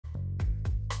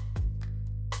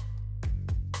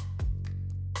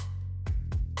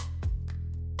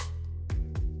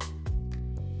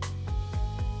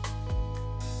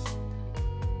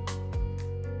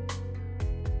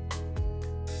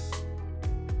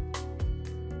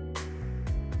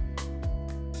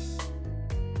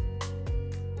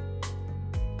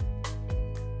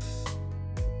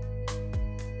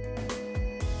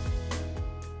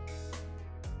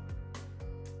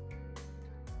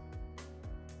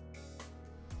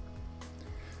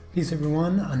Peace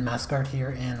everyone, Unmask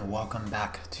here, and welcome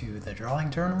back to the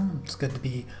Drawing Journal. It's good to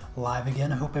be live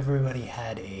again. I hope everybody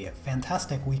had a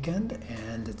fantastic weekend,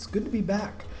 and it's good to be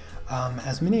back.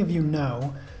 As many of you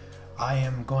know, I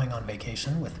am going on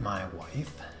vacation with my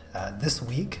wife this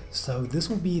week, so this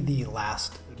will be the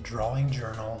last Drawing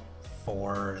Journal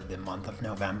for the month of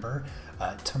November.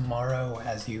 Tomorrow,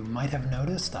 as you might have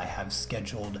noticed, I have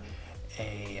scheduled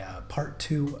a part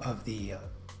 2 of the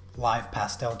live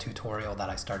pastel tutorial that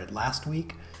I started last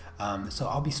week. So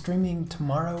I'll be streaming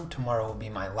tomorrow. Tomorrow will be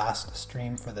my last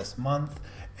stream for this month,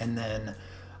 and then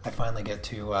I finally get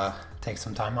to take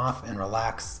some time off and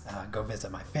relax, go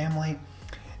visit my family,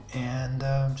 and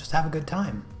just have a good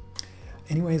time.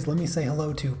 Anyways, let me say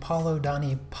hello to Paulo,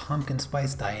 Donnie, Pumpkin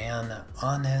Spice, Diane,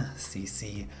 Anna,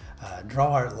 CC, Draw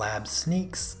Art Lab,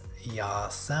 Sneaks,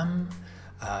 Yasem,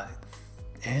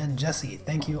 and Jesse.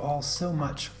 Thank you all so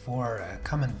much for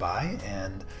coming by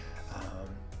and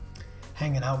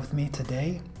hanging out with me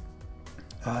today.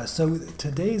 So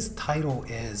today's title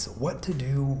is What to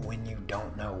Do When You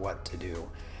Don't Know What to Do.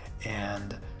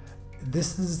 And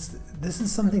this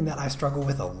is something that I struggle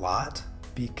with a lot,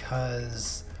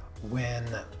 because when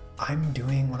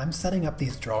I'm setting up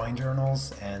these drawing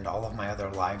journals and all of my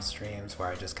other live streams where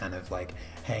I just kind of like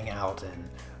hang out and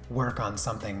work on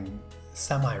something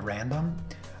semi-random,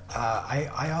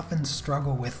 I often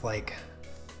struggle with, like,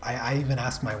 I even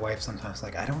ask my wife sometimes,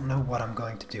 like, I don't know what I'm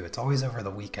going to do. It's always over the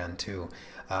weekend too,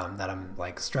 that I'm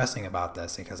like stressing about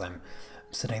this, because I'm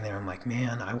sitting there, I'm like,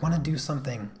 man, I want to do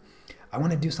something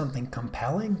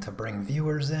compelling to bring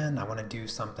viewers in. I want to do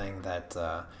something that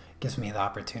gives me the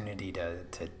opportunity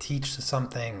to teach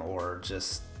something, or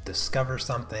just discover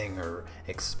something, or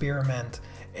experiment.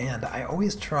 And I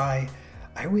always try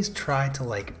to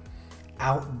like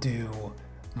outdo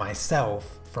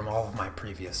myself from all of my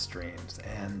previous streams,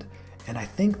 and I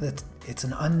think that it's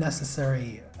an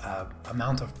unnecessary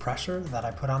amount of pressure that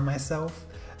I put on myself.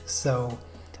 So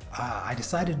I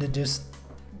decided to just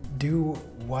do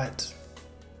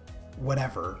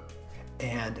whatever,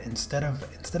 and instead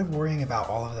of worrying about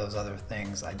all of those other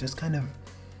things, I just kind of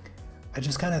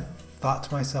thought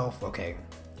to myself, okay,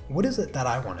 what is it that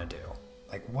I want to do?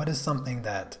 Like, what is something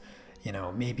that, you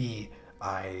know, maybe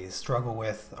I struggle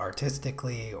with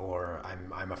artistically, or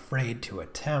I'm afraid to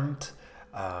attempt,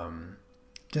 or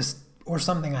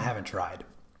something I haven't tried.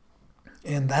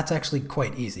 And that's actually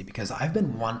quite easy, because I've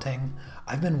been wanting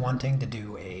to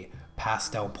do a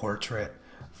pastel portrait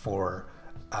for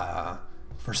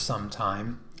some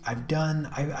time. I've done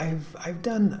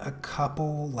a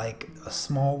couple, like,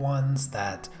 small ones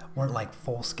that weren't like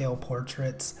full-scale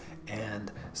portraits,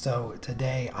 and so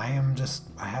today I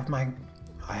have my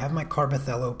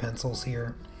Carbothello pencils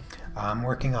here. I'm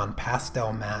working on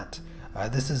pastel matte.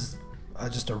 This is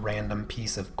just a random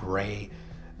piece of gray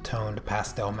toned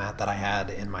pastel matte that I had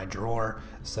in my drawer.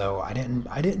 So I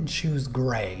didn't choose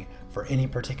gray for any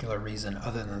particular reason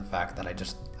other than the fact that I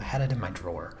had it in my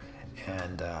drawer.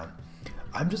 And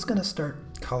I'm just gonna start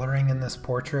coloring in this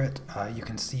portrait. You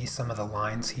can see some of the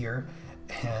lines here,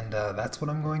 and that's what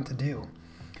I'm going to do.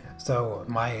 So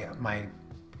my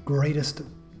greatest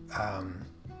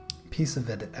piece of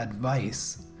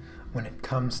advice when it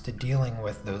comes to dealing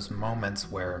with those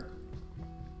moments where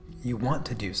you want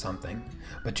to do something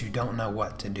but you don't know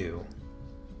what to do,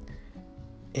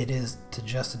 it is to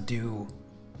just do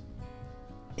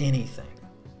anything.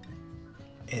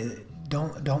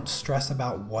 Don't stress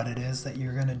about what it is that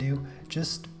you're gonna do.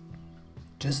 Just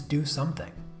do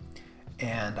something.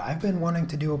 And I've been wanting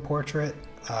to do a portrait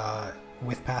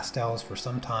with pastels for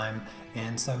some time,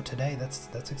 and so today that's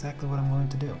exactly what I'm going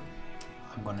to do.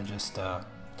 I'm going to just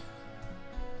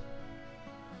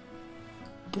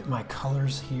get my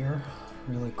colors here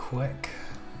really quick.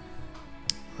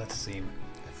 Let's see.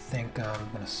 I think I'm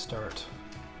going to start.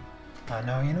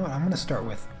 No, you know what? I'm going to start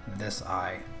with this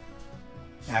eye.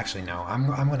 Actually, no. I'm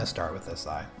going to start with this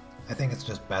eye. I think it's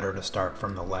just better to start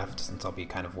from the left, since I'll be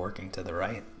kind of working to the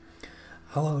right.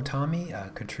 Hello, Tommy,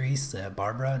 Catrice,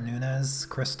 Barbara, Nunez,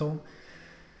 Crystal,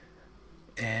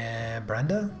 and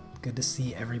Brenda. Good to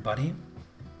see everybody.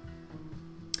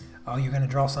 Oh, you're gonna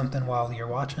draw something while you're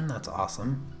watching? That's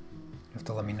awesome. You have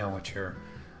to let me know what you're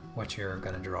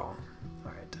gonna draw. All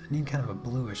right, I need kind of a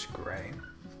bluish gray.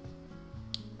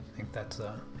 I think that's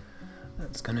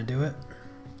gonna do it.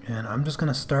 And I'm just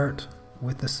gonna start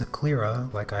with the sclera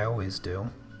like I always do,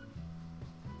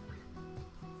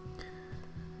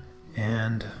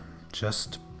 and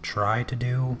just try to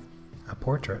do a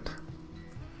portrait.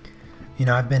 You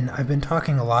know, I've been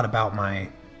talking a lot about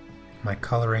my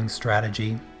coloring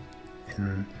strategy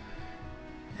in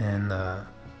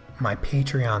my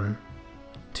Patreon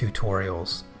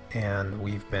tutorials, and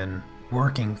we've been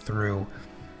working through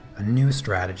a new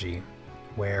strategy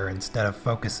where instead of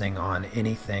focusing on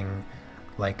anything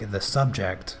like the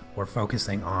subject, we're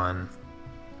focusing on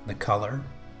the color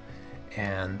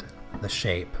and the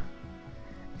shape.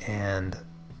 And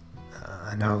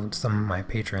I know some of my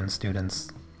Patreon students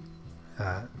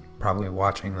probably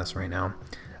watching this right now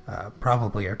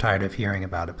probably are tired of hearing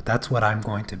about it, but that's what I'm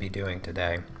going to be doing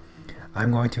today.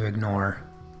 I'm going to ignore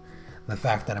the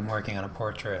fact that I'm working on a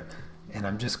portrait, and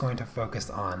I'm just going to focus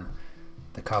on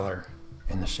the color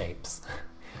and the shapes.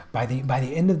 By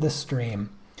the end of this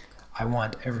stream, I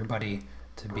want everybody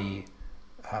to be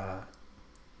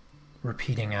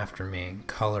repeating after me,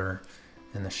 color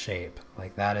and the shape.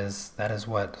 Like that is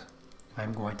what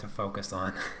I'm going to focus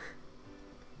on.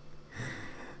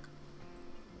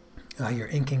 You're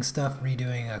inking stuff,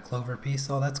 redoing a Clover piece.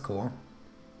 Oh, that's cool.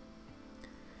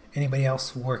 Anybody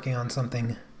else working on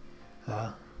something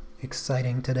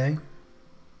exciting today?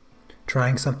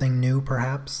 Trying something new,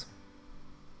 perhaps?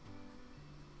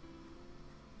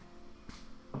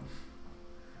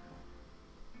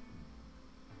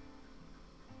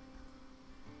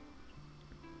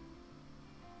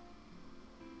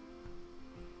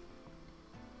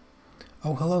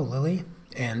 Oh, hello, Lily.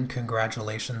 And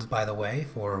congratulations, by the way,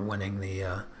 for winning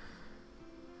the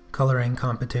coloring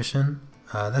competition.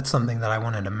 That's something that I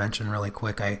wanted to mention really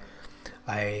quick.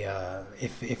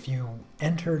 If you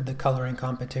entered the coloring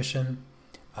competition,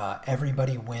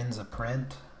 everybody wins a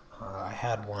print. I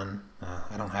had one.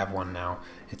 I don't have one now.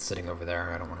 It's sitting over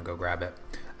there. I don't want to go grab it.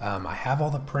 I have all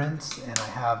the prints, and I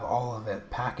have all of it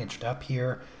packaged up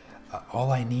here.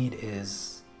 All I need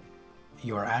is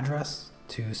your address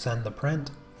to send the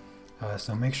print.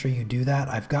 So make sure you do that.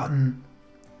 I've gotten,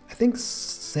 I think,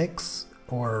 6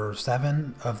 or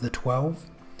 7 of the 12.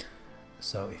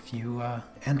 So if you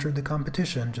entered the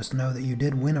competition, just know that you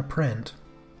did win a print,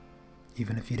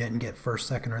 even if you didn't get first,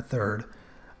 second, or third.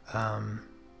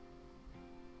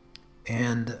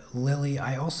 And Lily,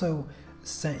 I also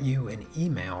sent you an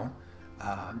email.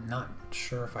 I'm not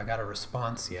sure if I got a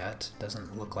response yet.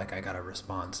 Doesn't look like I got a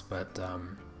response, but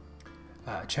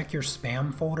check your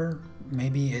spam folder.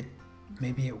 Maybe it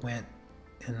went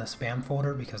in the spam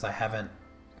folder because I haven't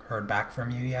heard back from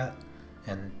you yet,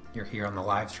 and you're here on the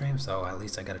live stream, so at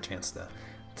least I got a chance to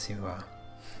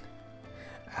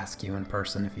ask you in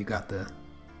person if you got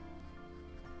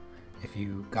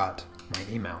my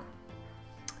email.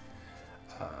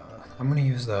 I'm going to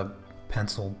use the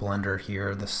pencil blender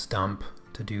here, the stump,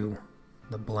 to do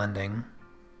the blending.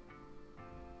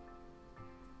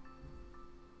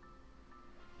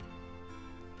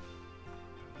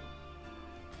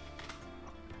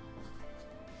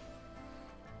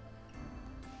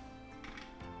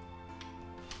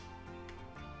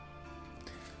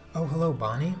 Oh, hello,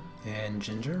 Bonnie and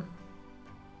Ginger.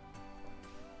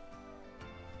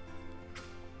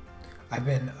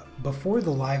 Before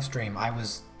the live stream, I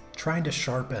was trying to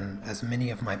sharpen as many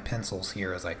of my pencils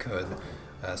here as I could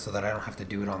so that I don't have to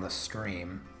do it on the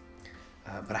stream.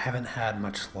 But I haven't had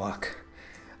much luck.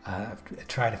 I've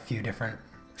tried a few different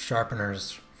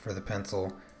sharpeners for the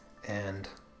pencil, and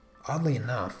oddly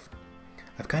enough,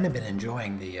 I've kind of been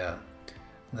enjoying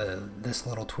this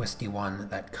little twisty one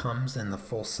that comes in the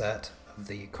full set of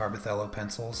the Carbothello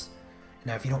pencils.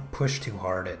 Now, if you don't push too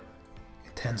hard, it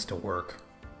tends to work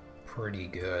pretty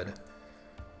good.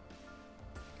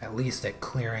 At least at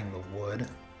clearing the wood,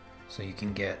 so you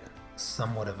can get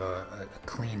somewhat of a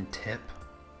clean tip.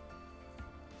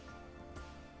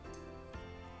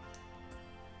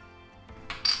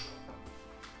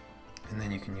 And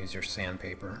then you can use your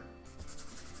sandpaper.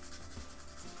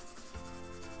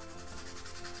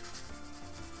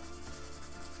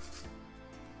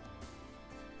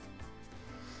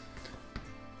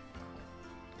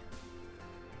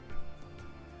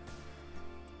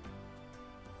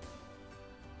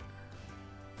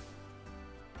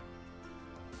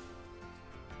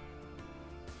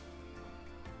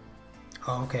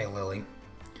 Okay, Lily.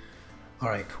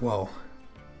 Alright, well,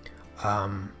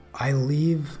 I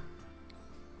leave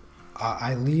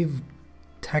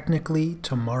technically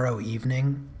tomorrow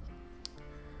evening.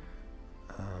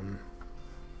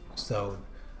 So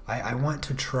I want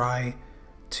to try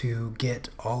to get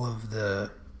all of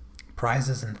the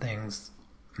prizes and things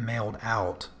mailed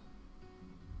out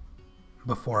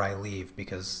before I leave,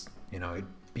 because, you know, it'd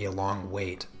be a long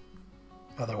wait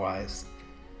otherwise.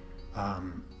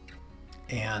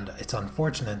 And it's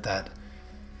unfortunate that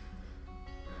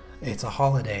it's a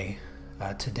holiday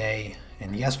today,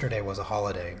 and yesterday was a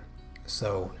holiday,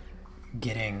 so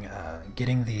getting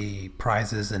the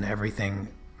prizes and everything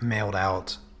mailed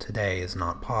out today is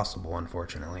not possible,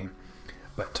 unfortunately.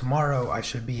 but tomorrow I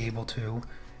should be able to,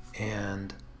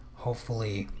 and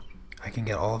hopefully I can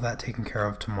get all of that taken care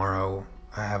of tomorrow.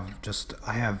 I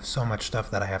have so much stuff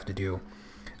that I have to do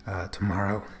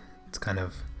tomorrow. It's kind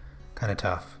of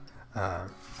tough,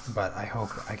 but I hope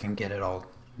I can get it all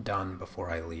done before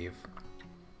I leave,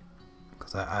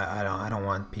 because I don't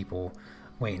want people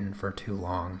waiting for too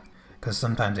long, because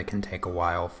sometimes it can take a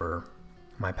while for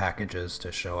my packages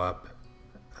to show up,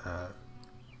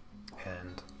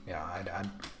 and yeah, I'd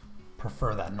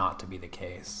prefer that not to be the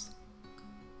case.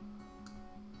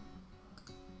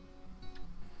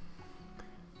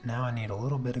 Now I need a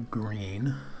little bit of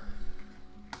green.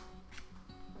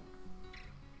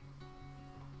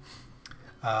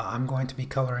 I'm going to be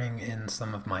coloring in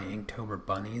some of my Inktober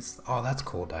bunnies. Oh, that's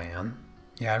cool, Diane.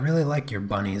 Yeah, I really like your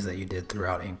bunnies that you did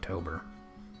throughout Inktober.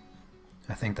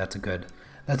 I think that's a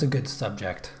good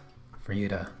subject for you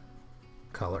to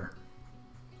color.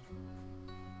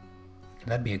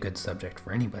 That'd be a good subject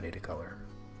for anybody to color.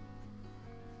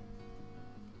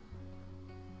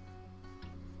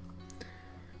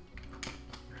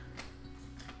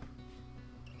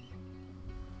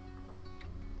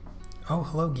 Oh,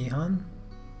 hello, Gihan.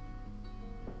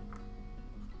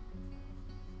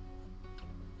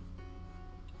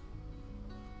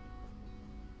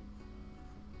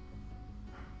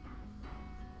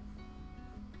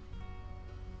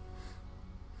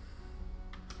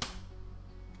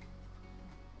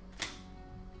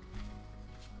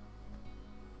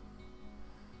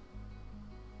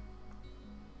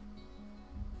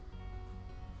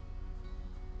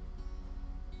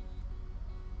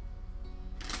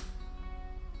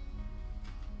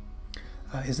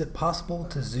 Is it possible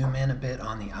to zoom in a bit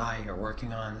on the eye you're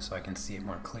working on so I can see it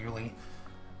more clearly?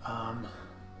 I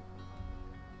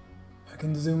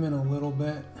can zoom in a little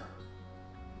bit.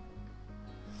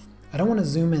 I don't want to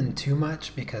zoom in too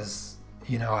much because,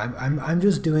 you know, I'm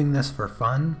just doing this for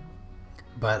fun,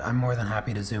 but I'm more than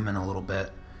happy to zoom in a little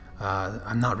bit.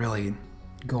 I'm not really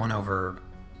going over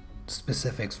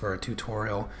specifics for a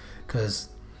tutorial because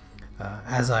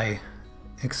as I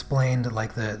explained,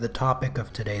 like the topic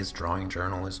of today's drawing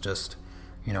journal is just,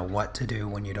 you know, what to do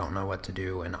when you don't know what to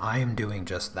do, and I am doing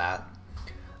just that.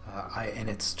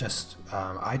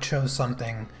 I chose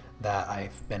something that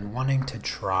I've been wanting to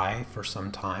try for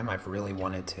some time. I've really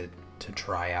wanted to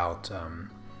try out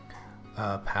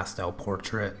a pastel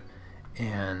portrait,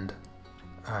 and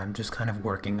I'm just kind of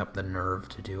working up the nerve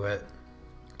to do it.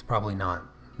 It's probably not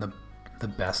the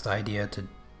best idea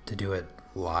to do it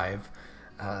live,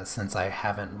 since I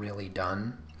haven't really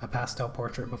done a pastel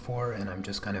portrait before, and I'm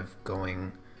just kind of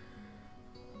I'm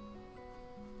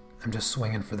just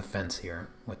swinging for the fence here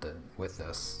with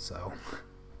this, so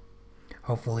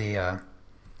hopefully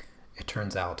it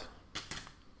turns out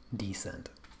decent.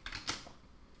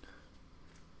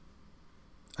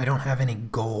 I don't have any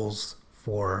goals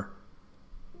for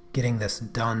getting this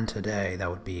done today. That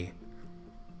would be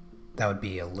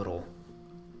a little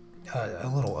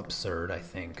absurd, I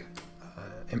think.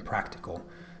 Impractical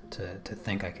to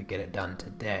think I could get it done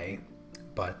today,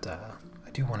 but I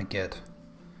do want to get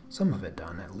some of it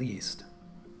done at least.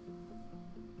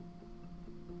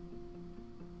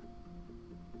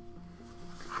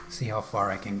 See how far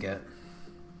I can get.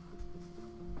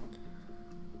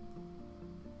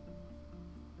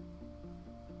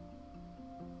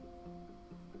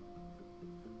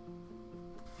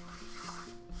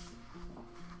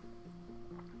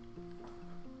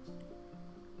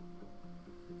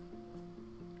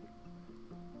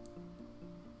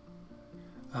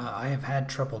 I have had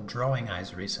trouble drawing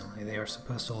eyes recently. They are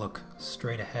supposed to look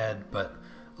straight ahead, but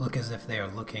look as if they are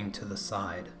looking to the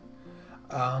side.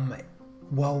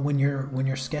 Well, when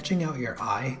you're sketching out your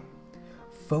eye,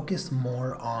 focus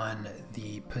more on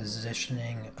the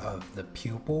positioning of the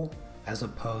pupil as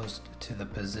opposed to the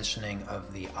positioning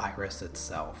of the iris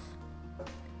itself.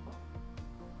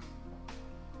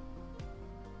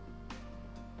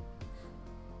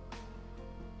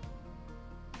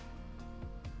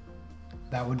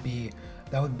 That would be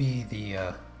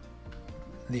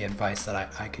the advice that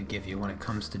I could give you when it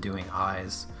comes to doing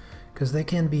eyes, because they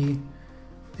can be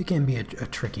a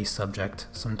tricky subject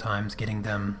sometimes. Getting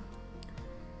them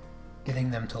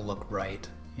to look right,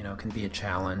 you know, can be a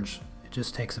challenge. It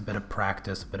just takes a bit of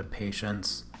practice, a bit of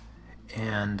patience.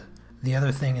 And the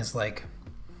other thing is, like,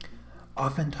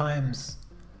 oftentimes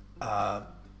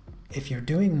if you're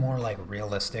doing more like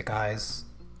realistic eyes,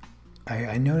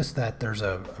 I noticed that there's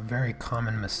a very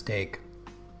common mistake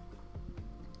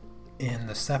in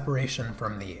the separation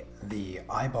from the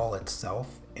eyeball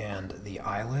itself and the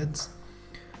eyelids.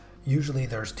 Usually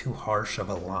there's too harsh of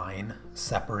a line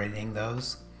separating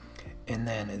those, And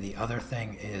then the other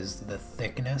thing is the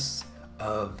thickness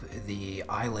of the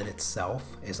eyelid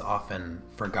itself is often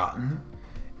forgotten.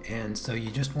 And so you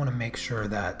just want to make sure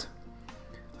that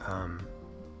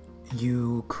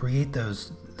you create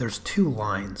those. There's two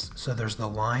lines. So there's the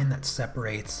line that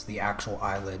separates the actual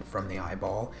eyelid from the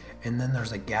eyeball, and then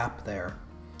there's a gap there,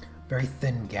 very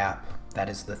thin gap, that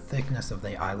is the thickness of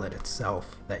the eyelid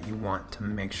itself that you want to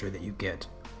make sure that you get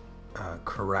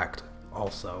correct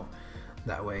also.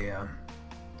 That way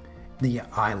the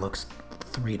eye looks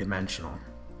three-dimensional.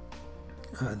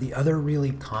 The other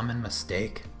really common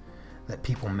mistake that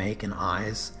people make in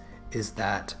eyes is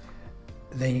that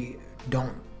they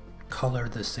don't color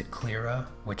the sclera,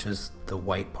 which is the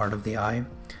white part of the eye.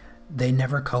 They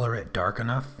never color it dark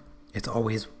enough. It's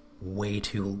always way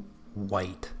too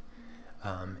white.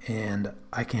 And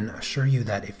I can assure you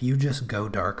that if you just go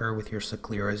darker with your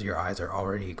scleras, your eyes are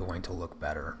already going to look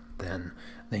better than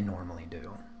they normally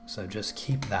do. So just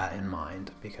keep that in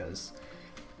mind, because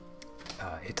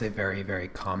it's a very, very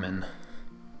common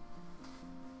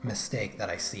mistake that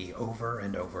I see over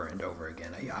and over and over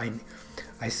again.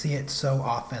 I see it so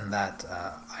often that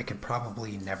I could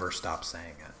probably never stop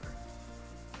saying it,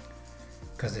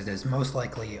 because it is most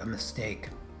likely a mistake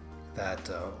that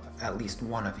at least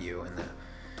one of you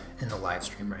in the live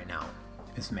stream right now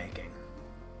is making.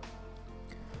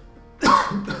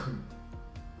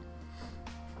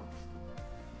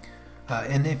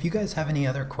 And if you guys have any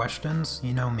other questions,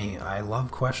 you know me, I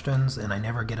love questions and I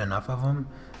never get enough of them.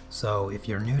 So if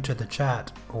you're new to the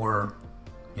chat, or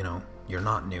you know, you're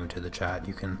not new to the chat,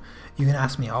 you can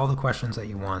ask me all the questions that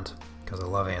you want, because I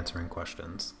love answering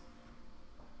questions.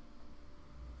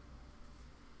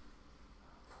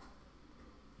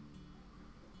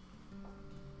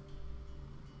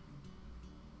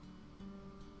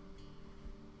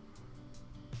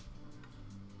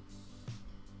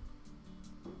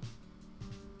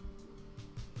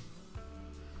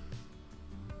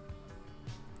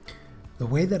 The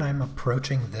way that I'm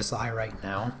approaching this eye right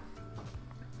now,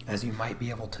 as you might be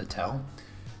able to tell,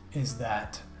 is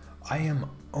that I am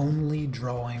only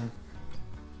drawing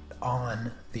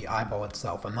on the eyeball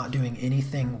itself. I'm not doing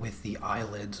anything with the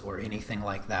eyelids or anything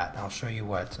like that. I'll show you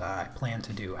what I plan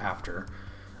to do after,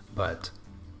 but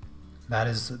that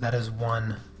is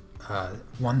one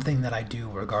thing that I do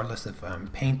regardless if I'm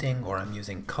painting or I'm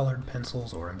using colored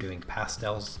pencils or I'm doing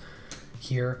pastels.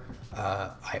 Here,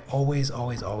 I always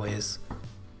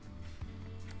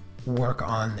work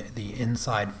on the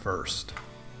inside first,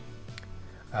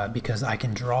 because I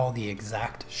can draw the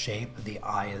exact shape the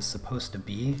eye is supposed to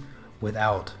be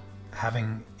without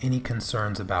having any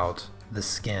concerns about the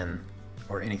skin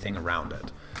or anything around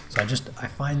it. So I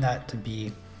find that to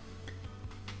be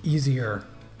easier,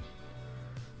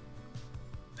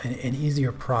 an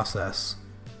easier process.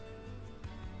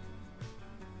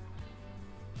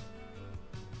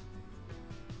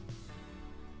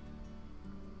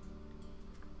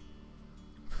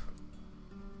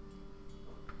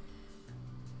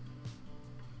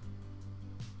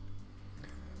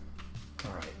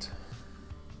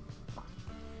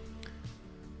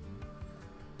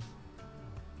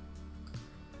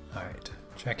 Alright,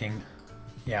 checking.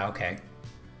 Yeah, okay.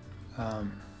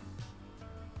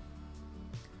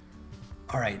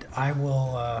 Alright, I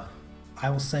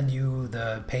will send you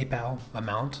the PayPal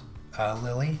amount,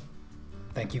 Lily.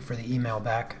 Thank you for the email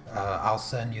back. I'll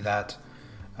send you that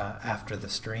after the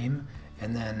stream,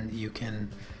 and then you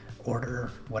can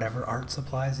order whatever art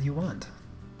supplies you want.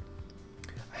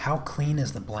 How clean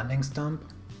is the blending stump?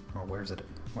 Oh, where did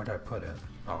I put it?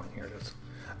 Oh, here it is.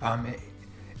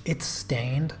 It's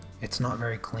stained. It's not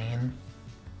very clean.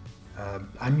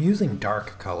 I'm using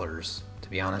dark colors, to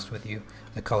be honest with you.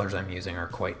 The colors I'm using are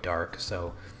quite dark,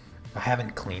 so I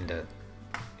haven't cleaned it.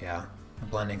 Yeah, the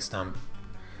blending stump.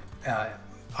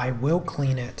 I will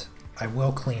clean it. I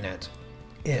will clean it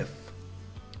if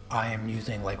I am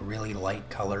using like really light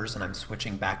colors and I'm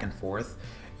switching back and forth.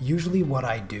 Usually what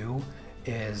I do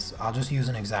is I'll just use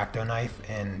an X-Acto knife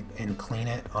and clean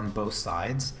it on both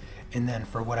sides. And then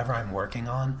for whatever I'm working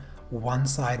on, one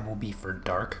side will be for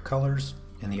dark colors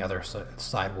and the other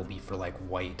side will be for like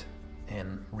white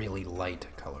and really light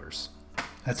colors.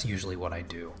 That's usually what I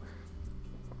do.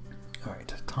 All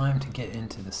right, time to get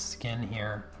into the skin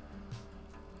here.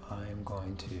 I'm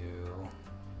going to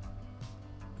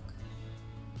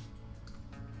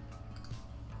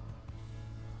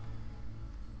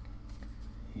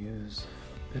use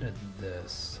a bit of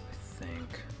this, I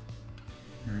think.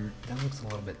 That looks a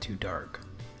little bit too dark.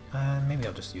 Maybe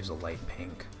I'll just use a light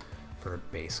pink for a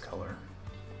base color.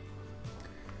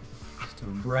 Just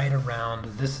right around,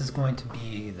 this is going to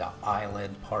be the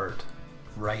eyelid part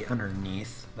right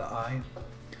underneath the eye.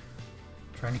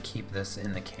 Trying to keep this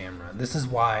in the camera. This is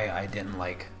why I didn't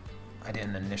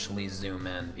initially zoom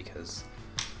in, because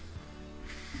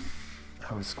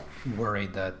I was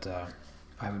worried that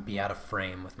I would be out of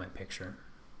frame with my picture.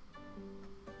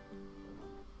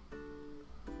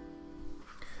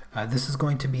 This is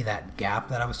going to be that gap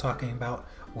that I was talking about,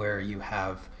 where you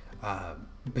have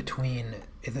between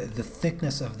the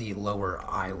thickness of the lower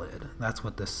eyelid. That's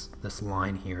what this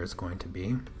line here is going to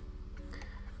be.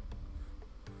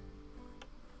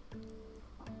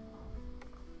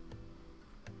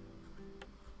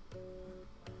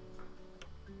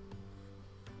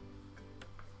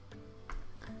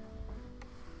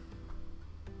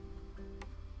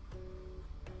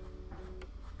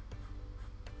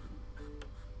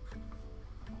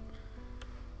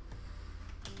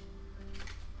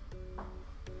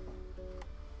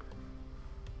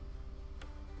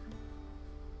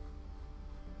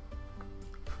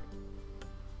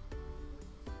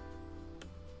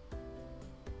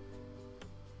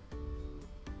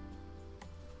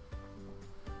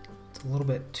 A little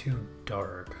bit too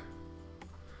dark.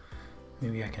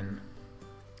 Maybe I can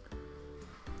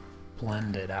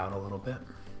blend it out a little bit.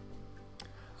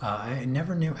 I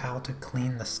never knew how to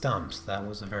clean the stumps. That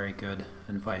was a very good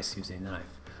advice, using the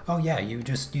knife. Oh yeah, you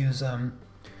just use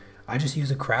I just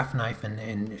use a craft knife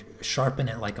and sharpen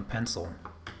it like a pencil.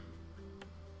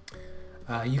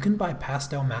 You can buy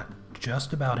pastel matte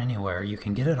just about anywhere. You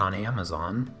can get it on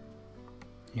Amazon.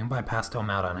 You can buy pastel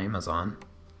matte on Amazon.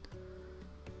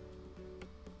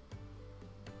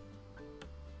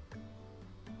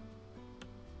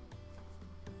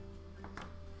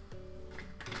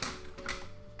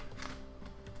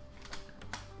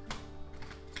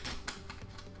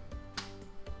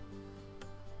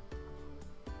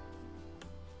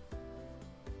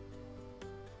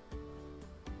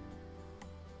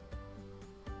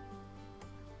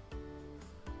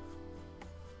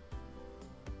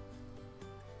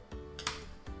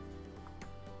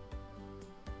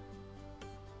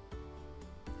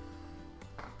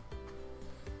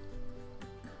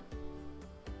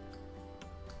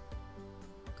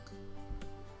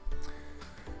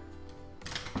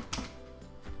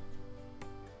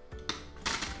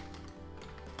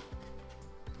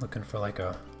 Looking for like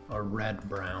a red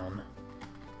brown.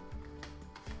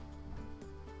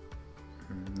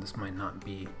 This might not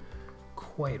be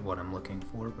quite what I'm looking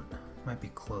for, but it might be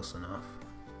close enough.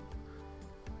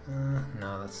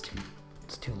 No, it's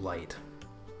too light.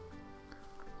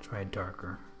 Try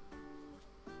darker.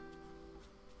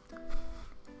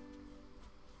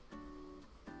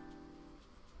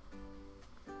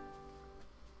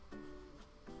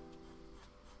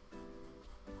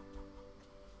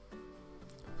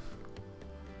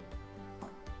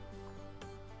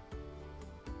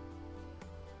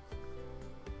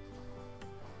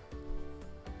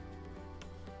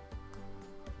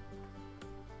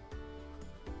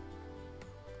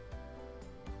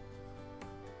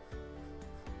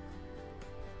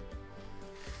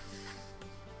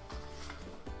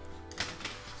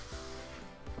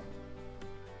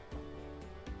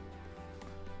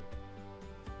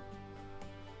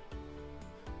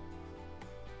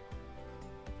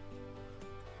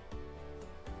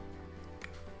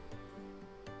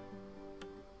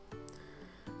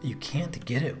 You can't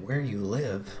get it where you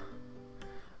live.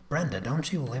 Brenda,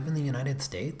 don't you live in the United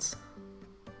States?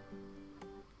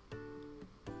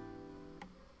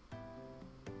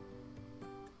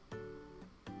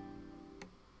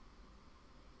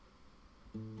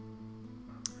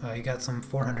 You got some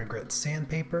 400 grit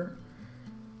sandpaper.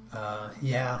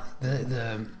 Yeah,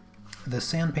 the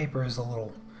sandpaper is a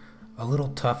little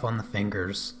tough on the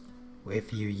fingers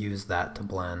if you use that to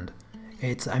blend.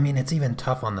 I mean, it's even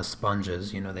tough on the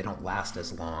sponges. You know, they don't last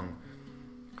as long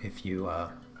if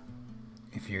you're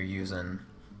using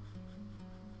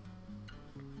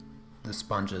the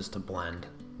sponges to blend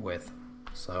with.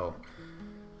 So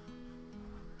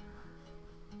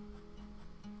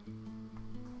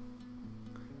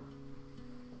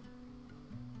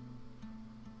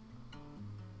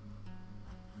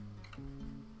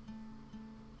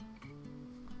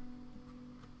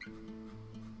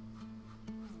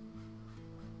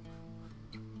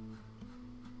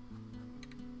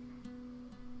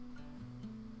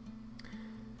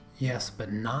yes,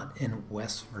 but not in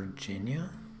West Virginia.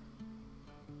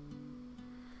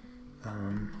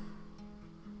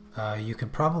 You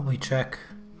could probably check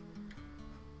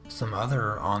some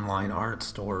other online art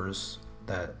stores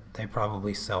that they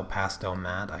probably sell pastel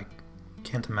matte. I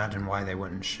can't imagine why they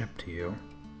wouldn't ship to you.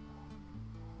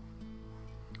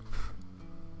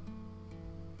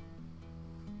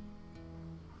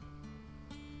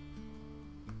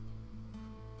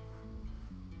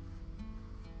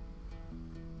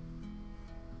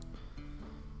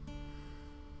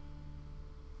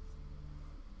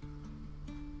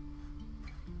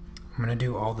 I'm going to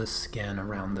do all this skin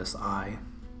around this eye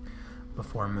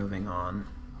before moving on.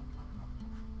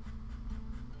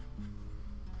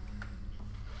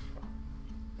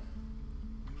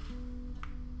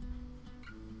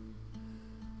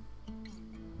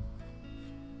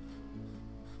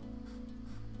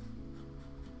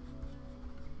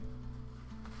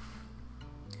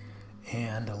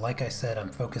 And like I said, I'm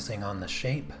focusing on the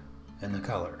shape and the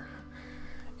color.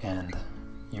 And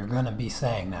you're going to be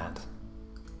saying that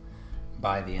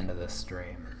by the end of this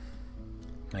stream.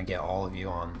 I'm going to get all of you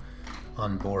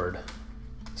on board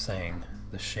saying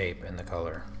the shape and the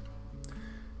color.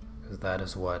 Because that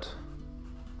is what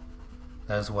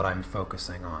I'm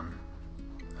focusing on.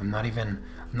 I'm not even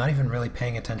really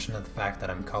paying attention to the fact that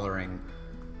I'm coloring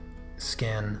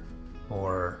skin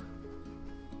or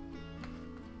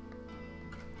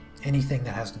anything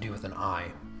that has to do with an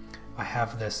eye. I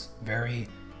have this very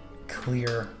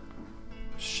clear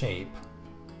shape,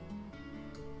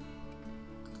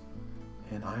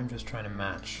 and I'm just trying to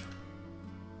match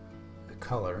the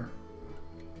color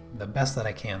the best that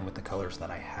I can with the colors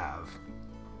that I have.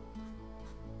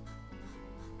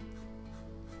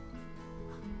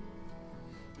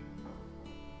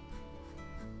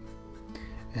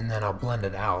 And then I'll blend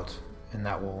it out, and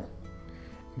that will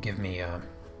give me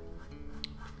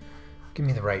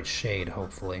the right shade,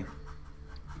 hopefully,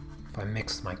 if I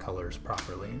mix my colors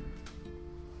properly.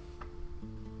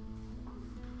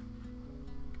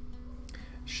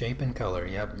 Shape and color,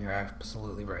 yep, you're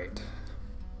absolutely right.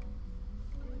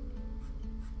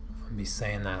 I'll be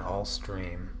saying that all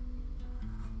stream.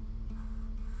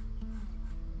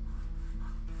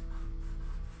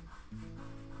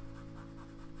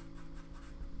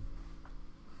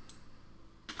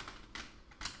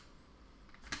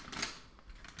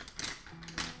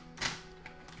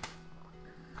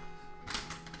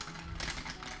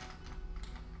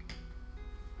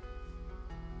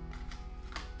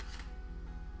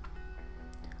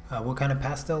 What kind of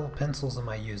pastel pencils am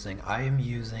I using? I am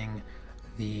using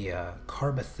the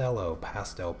Carbothello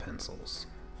pastel pencils.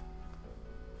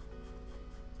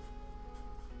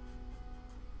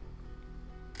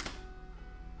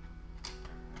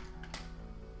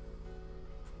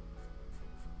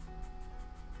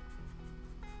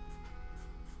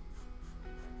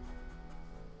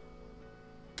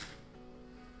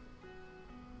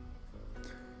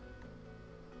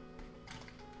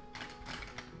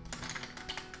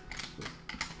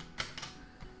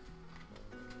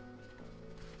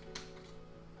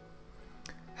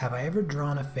 Have I ever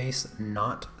drawn a face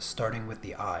not starting with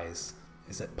the eyes?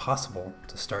 Is it possible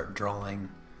to start drawing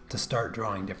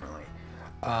differently?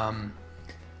 I'm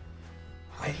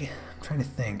trying to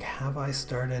think. Have I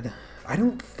started? I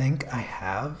don't think I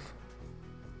have.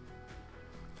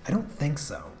 I don't think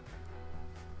so.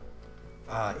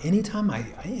 Anytime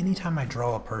I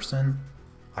draw a person,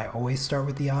 I always start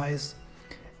with the eyes,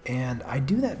 and I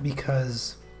do that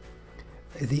because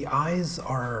the eyes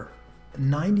are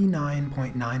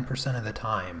 99.9% of the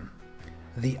time,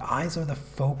 the eyes are the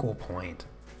focal point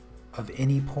of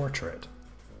any portrait,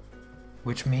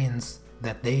 which means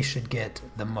that they should get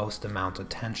the most amount of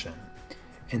attention.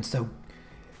 And so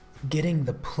getting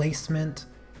the placement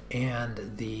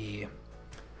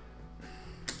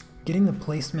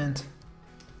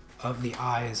of the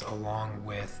eyes along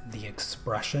with the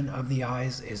expression of the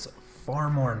eyes is far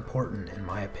more important, in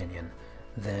my opinion,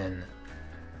 than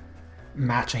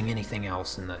matching anything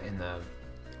else in the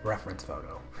reference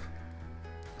photo.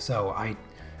 So I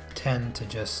tend to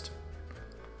just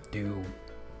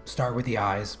start with the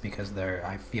eyes because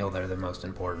I feel they're the most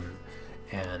important,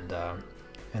 and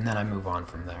then I move on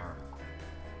from there.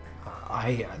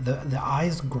 The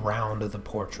eyes ground the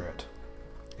portrait,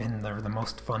 and they're the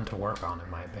most fun to work on, in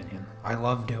my opinion. I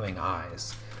love doing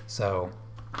eyes, so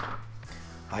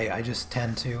I just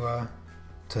tend to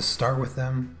start with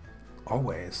them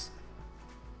always.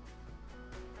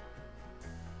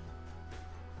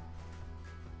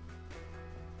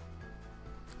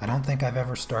 I don't think I've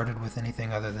ever started with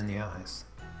anything other than the eyes.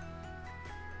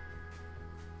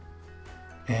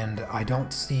 And I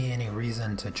don't see any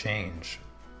reason to change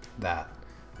that.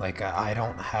 Like, I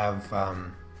don't have,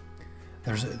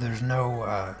 there's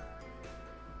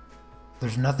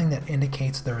nothing that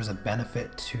indicates there is a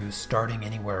benefit to starting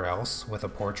anywhere else with a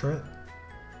portrait.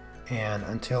 And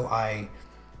until I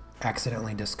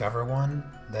accidentally discover one,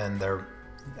 then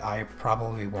I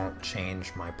probably won't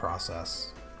change my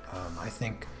process. I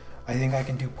think I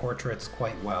can do portraits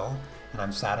quite well, and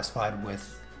I'm satisfied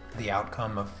with the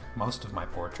outcome of most of my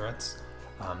portraits.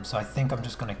 So I think I'm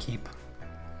just going to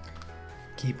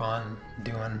keep on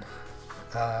doing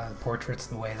portraits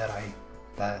the way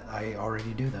that I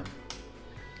already do them.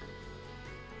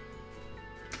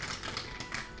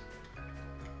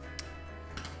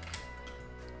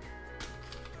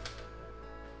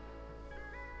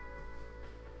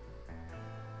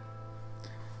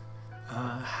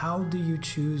 how do you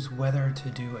choose whether to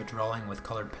do a drawing with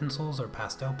colored pencils or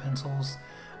pastel pencils?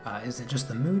 Is it just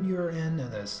the mood you're in or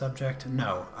the subject?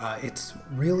 No, it's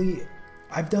really,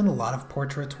 I've done a lot of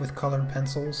portraits with colored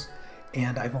pencils,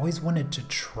 and I've always wanted to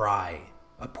try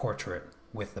a portrait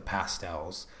with the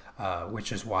pastels,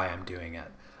 which is why I'm doing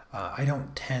it. I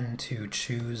don't tend to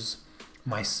choose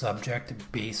my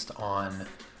subject based on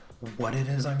what it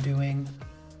is I'm doing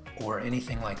or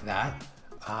anything like that.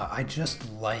 I just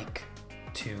like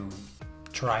to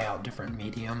try out different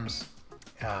mediums.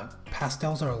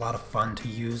 Pastels are a lot of fun to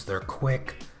use. They're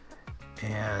quick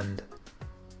and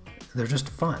they're just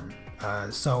fun.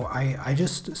 So I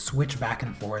just switch back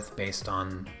and forth based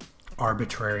on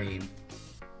arbitrary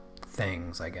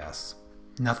things, I guess.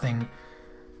 Nothing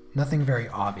very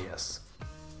obvious.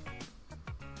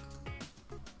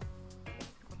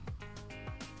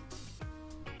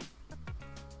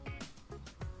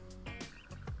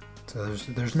 So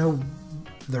there's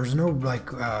no like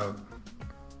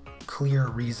clear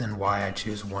reason why I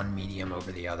choose one medium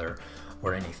over the other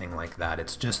or anything like that.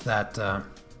 It's just that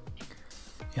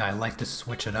yeah, I like to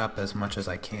switch it up as much as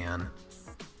I can,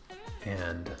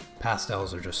 and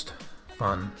pastels are just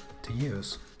fun to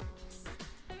use.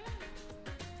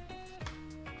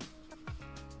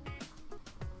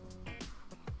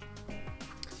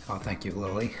 Oh, thank you,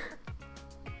 Lily.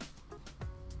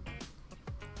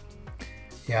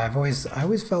 Yeah, I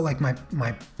always felt like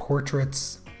my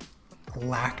portraits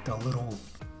lacked a little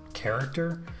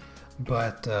character,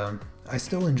 but I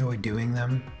still enjoy doing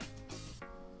them.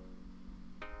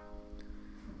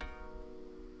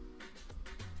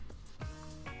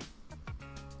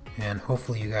 And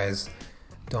hopefully you guys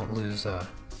don't lose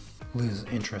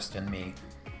interest in me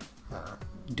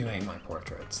doing my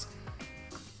portraits.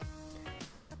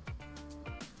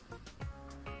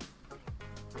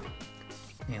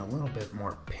 Need a little bit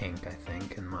more pink, I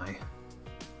think, in my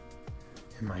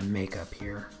makeup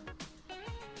here.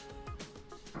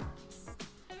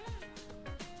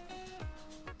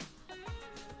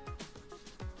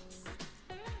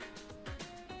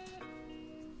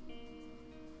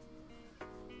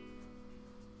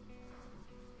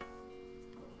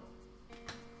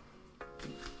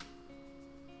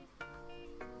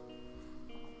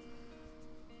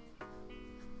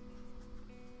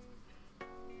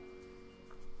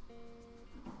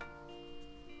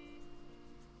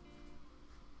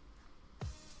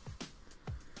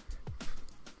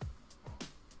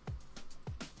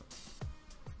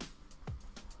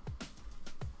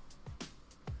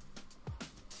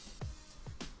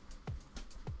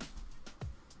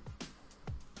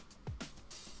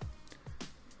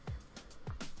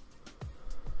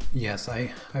 Yes,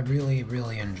 I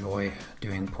really enjoy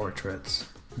doing portraits.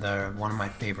 They're one of my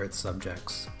favorite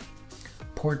subjects.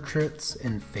 Portraits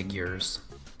and figures.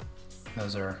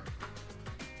 Those are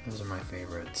my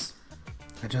favorites.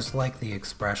 I just like the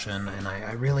expression, and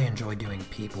I really enjoy doing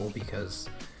people because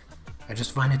I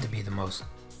just find it to be the most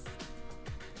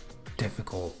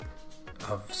difficult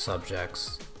of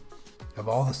subjects. Of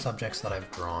all the subjects that I've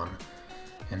drawn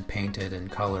and painted and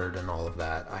colored and all of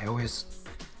that, I always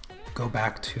go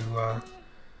back to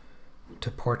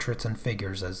portraits and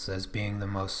figures as being the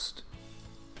most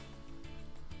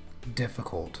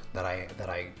difficult that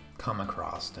I come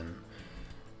across, and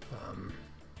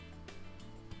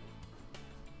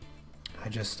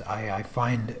I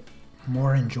find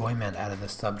more enjoyment out of the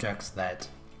subjects that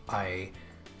I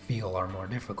feel are more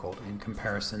difficult in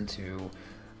comparison to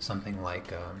something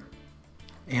like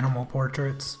animal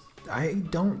portraits. I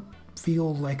don't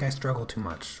feel like I struggle too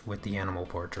much with the animal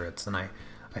portraits, and I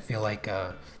feel like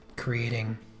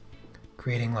creating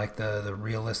like the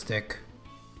realistic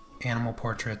animal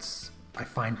portraits I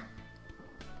find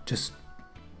just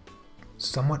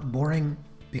somewhat boring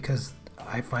because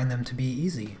I find them to be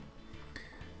easy.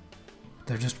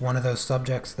 They're just one of those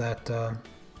subjects that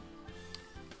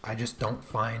I just don't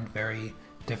find very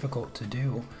difficult to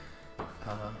do.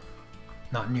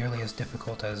 Not nearly as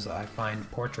difficult as I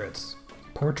find portraits.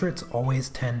 Portraits always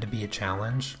tend to be a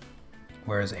challenge,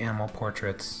 whereas animal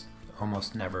portraits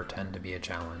almost never tend to be a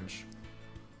challenge.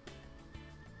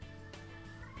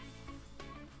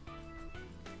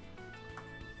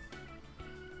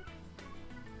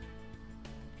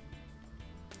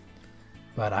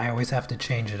 But I always have to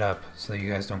change it up so you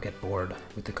guys don't get bored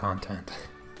with the content.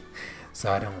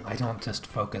 So I don't just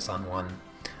focus on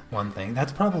one thing.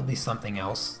 That's probably something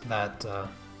else that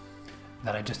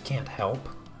I just can't help,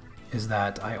 is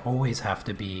that I always have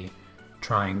to be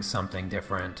trying something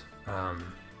different.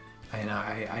 And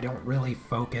I don't really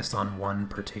focus on one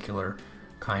particular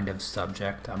kind of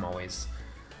subject. I'm always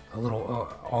a little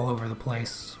all over the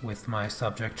place with my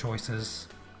subject choices.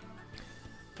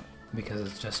 because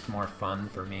it's just more fun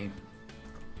for me.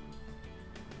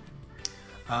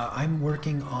 I'm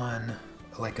working on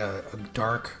like a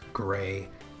dark gray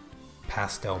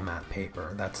pastel matte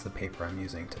paper. That's the paper I'm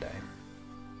using today.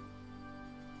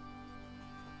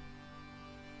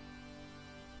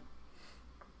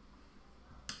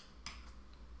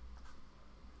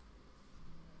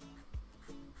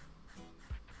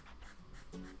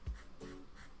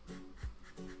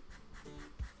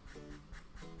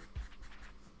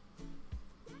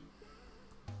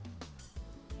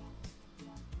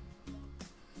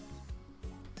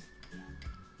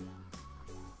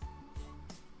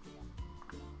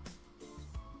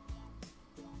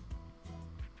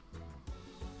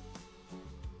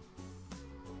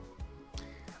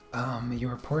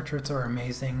 Your portraits are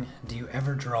amazing. Do you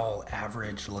ever draw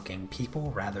average looking people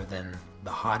rather than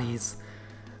the hotties?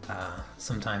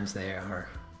 Sometimes they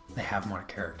have more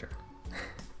character.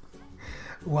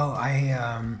 Well,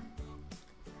 I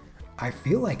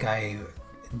feel like I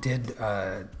did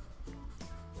a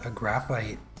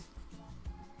graphite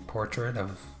portrait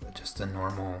of just a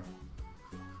normal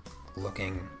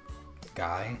looking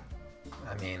guy.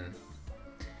 I mean,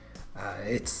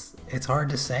 it's hard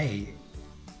to say.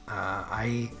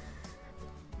 I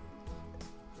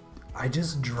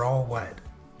just draw what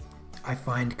I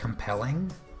find compelling,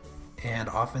 and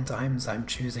oftentimes I'm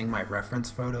choosing my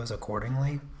reference photos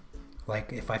accordingly.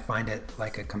 Like if I find it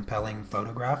like a compelling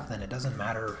photograph, then it doesn't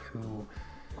matter who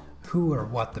or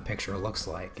what the picture looks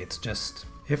like. It's just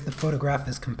if the photograph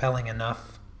is compelling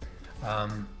enough,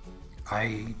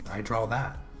 I draw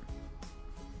that.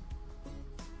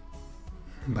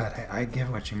 But I get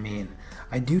what you mean.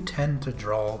 I do tend to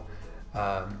draw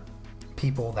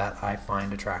people that I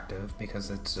find attractive because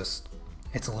it's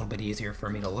a little bit easier for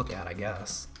me to look at, I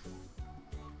guess.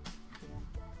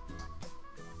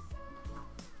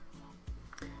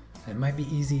 It might be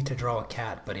easy to draw a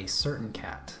cat, but a certain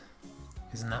cat,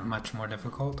 isn't that much more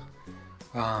difficult?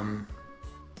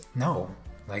 No,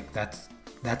 like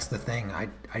that's the thing.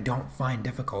 I don't find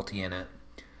difficulty in it.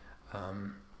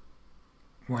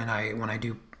 When I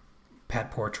do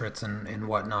pet portraits and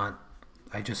whatnot,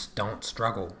 I just don't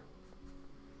struggle.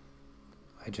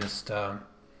 I just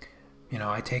you know,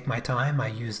 I take my time. I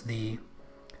use the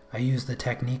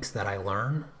techniques that I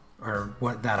learn, or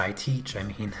that I teach. I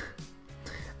mean,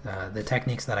 the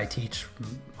techniques that I teach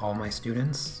all my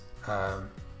students.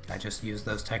 I just use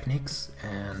those techniques,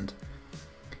 and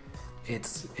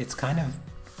it's kind of,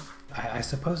 I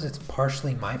suppose it's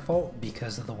partially my fault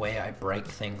because of the way I break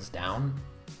things down.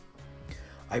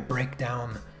 I break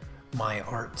down my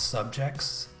art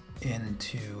subjects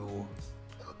into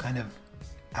kind of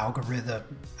algorithmic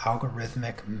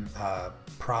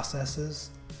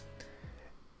processes,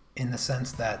 in the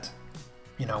sense that,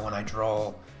 you know, when I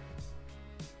draw,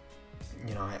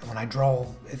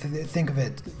 think of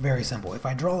it very simple. If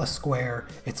I draw a square,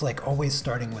 it's like always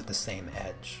starting with the same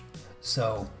edge.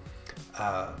 So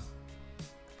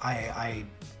I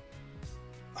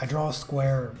draw a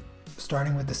square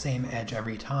starting with the same edge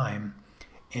every time,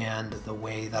 and the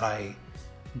way that I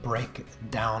break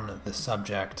down the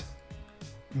subject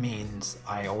means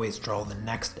I always draw the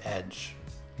next edge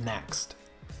next.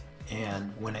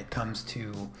 And when it comes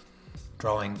to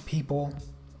drawing people,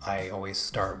 I always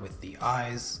start with the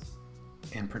eyes,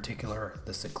 in particular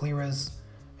the scleras,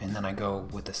 and then I go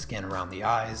with the skin around the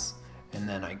eyes, and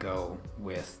then I go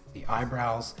with the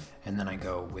eyebrows, and then I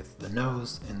go with the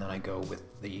nose, and then I go with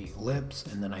the lips,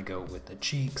 and then I go with the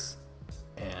cheeks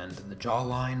and the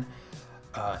jawline,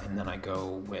 and then I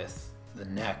go with the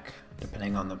neck,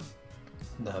 depending on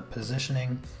the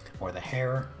positioning, or the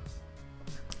hair.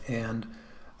 And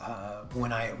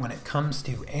when it comes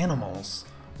to animals,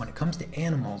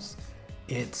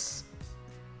 it's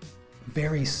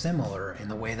very similar in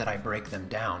the way that I break them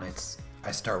down.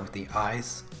 I start with the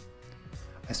eyes.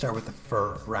 I start with the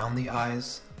fur around the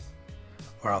eyes,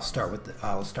 or I'll start with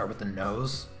the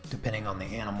nose, depending on the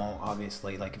animal.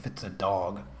 Obviously, like if it's a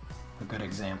dog, a good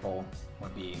example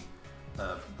would be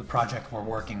the project we're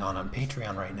working on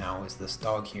Patreon right now is this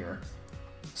dog here.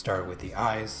 Started with the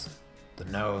eyes, the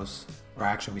nose, or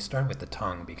actually we started with the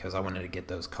tongue because I wanted to get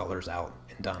those colors out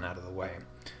and done out of the way.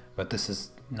 But this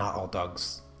is not all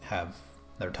dogs have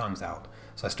their tongues out.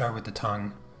 So I start with the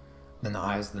tongue, then the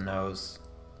eyes, the nose,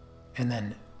 and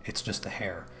then it's just the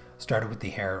hair. Started with the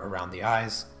hair around the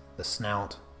eyes, the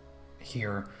snout,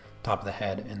 here, top of the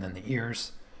head, and then the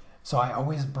ears. So I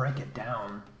always break it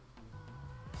down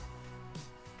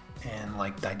in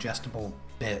like digestible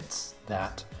bits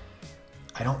that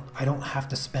I don't have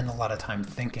to spend a lot of time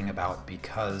thinking about,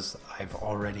 because I've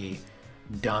already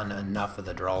done enough of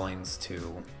the drawings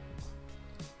to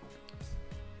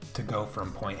to go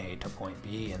from point A to point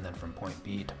B, and then from point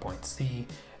B to point C,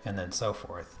 and then so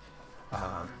forth.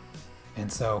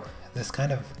 And so this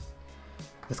kind of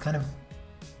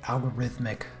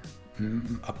algorithmic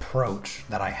approach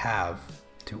that I have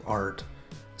to art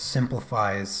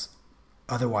simplifies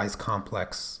otherwise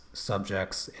complex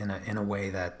subjects in a way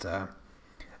that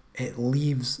it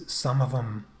leaves some of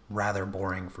them rather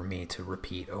boring for me to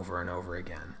repeat over and over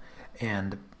again.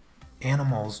 And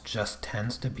animals just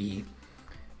tends to be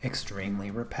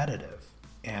extremely repetitive,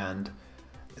 and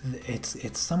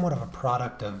it's somewhat of a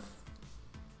product of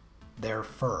their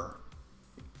fur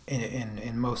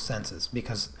in most senses,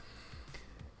 because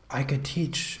I could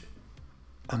teach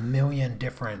a million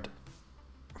different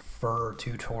fur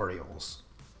tutorials,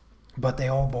 but they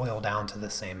all boil down to the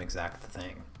same exact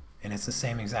thing, and it's the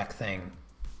same exact thing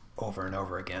over and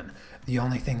over again. The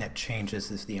only thing that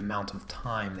changes is the amount of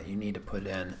time that you need to put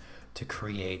in to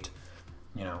create,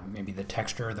 you know, maybe the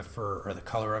texture of the fur or the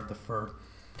color of the fur.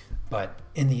 But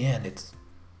in the end, it's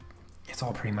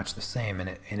all pretty much the same, and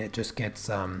it just gets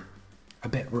a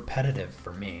bit repetitive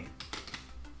for me.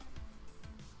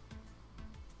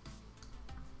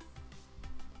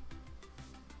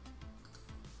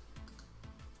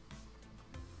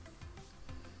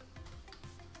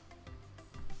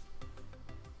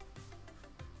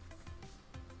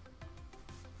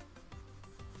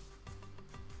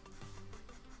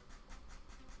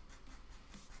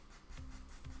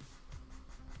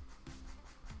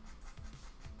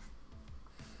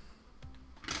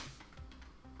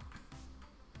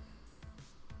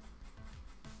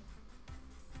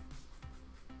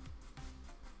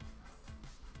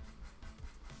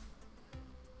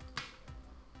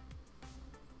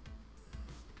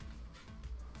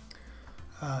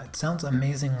 It sounds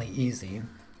amazingly easy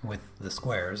with the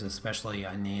squares, especially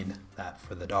I need that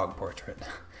for the dog portrait.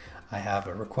 I have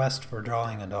a request for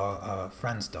drawing a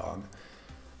friend's dog.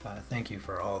 Thank you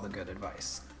for all the good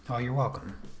advice. Oh, you're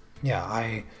welcome. Yeah,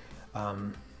 I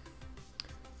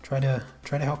try to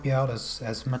help you out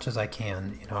as much as I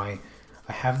can. You know, I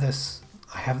have this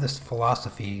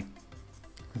philosophy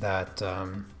that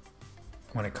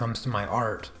when it comes to my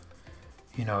art,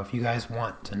 you know, if you guys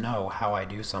want to know how I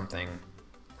do something,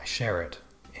 I share it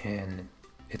in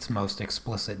its most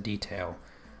explicit detail.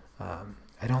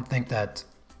 I don't think that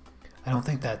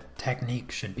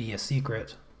technique should be a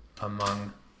secret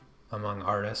among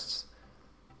artists.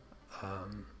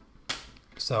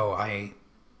 So I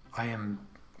am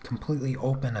completely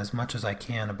open as much as I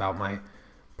can about my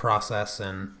process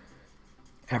and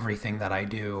everything that I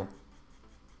do,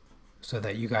 so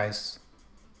that you guys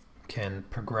can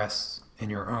progress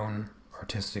in your own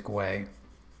artistic way.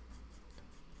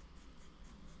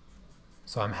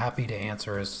 So I'm happy to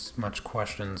answer as much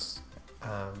questions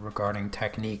regarding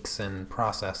techniques and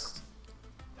process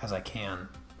as I can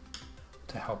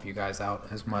to help you guys out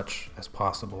as much as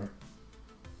possible.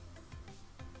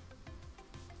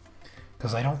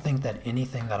 Because I don't think that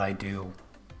anything that I do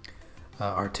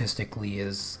artistically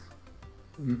is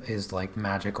like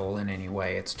magical in any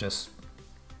way. It's just,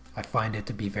 I find it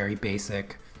to be very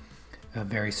basic,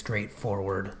 very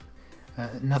straightforward.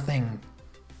 Nothing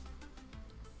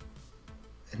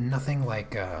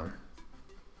like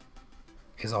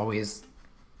is always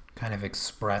kind of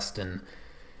expressed in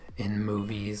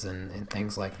movies and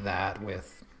things like that,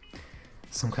 with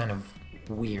some kind of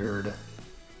weird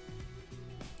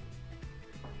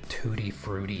tutti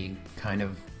frutti kind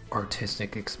of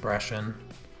artistic expression.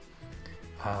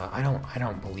 I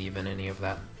don't believe in any of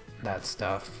that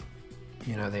stuff.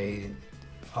 You know,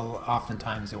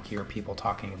 oftentimes you'll hear people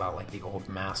talking about like the old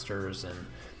masters and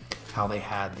how they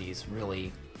had these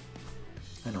really,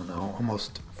 I don't know,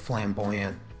 almost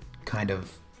flamboyant kind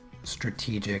of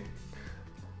strategic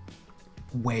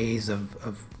ways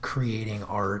of creating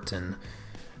art, and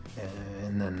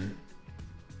then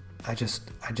I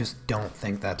just don't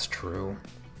think that's true.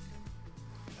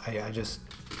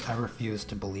 I refuse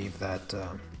to believe that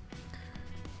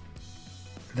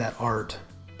that art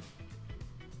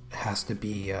has to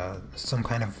be some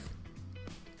kind of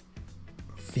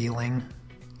feeling,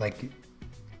 like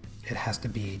it has to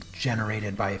be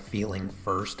generated by a feeling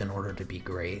first in order to be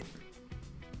great.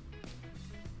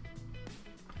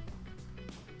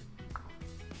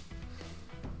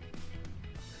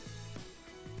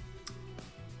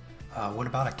 What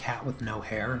about a cat with no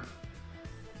hair?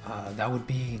 That would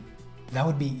be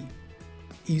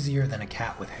easier than a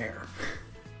cat with hair.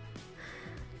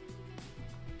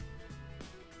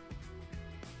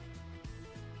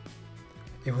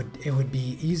 It would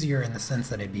be easier in the sense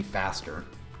that it'd be faster,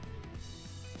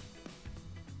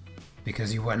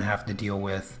 because you wouldn't have to deal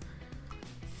with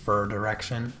fur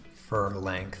direction, fur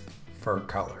length, fur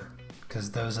color,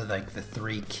 because those are like the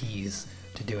three keys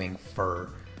to doing fur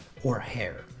or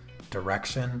hair: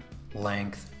 direction,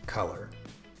 length, color.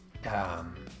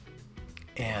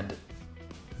 And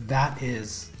that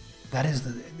is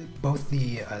both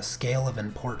the scale of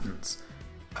importance.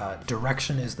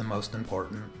 Direction is the most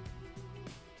important,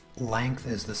 length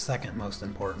is the second most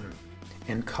important,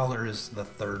 and color is the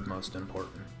third most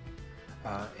important.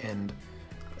 And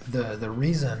the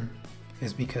reason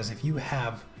is because if you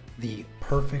have the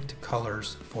perfect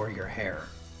colors for your hair,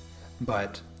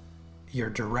 but your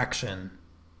direction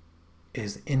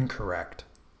is incorrect,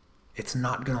 it's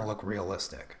not going to look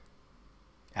realistic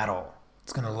at all.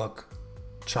 It's going to look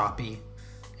choppy,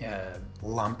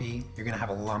 lumpy. You're going to have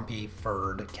a lumpy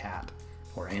furred cat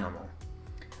or animal.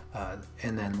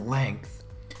 And then length,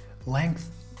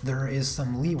 there is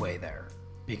some leeway there,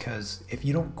 because if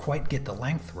you don't quite get the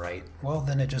length right, well,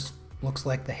 then it just looks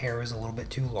like the hair is a little bit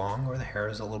too long or the hair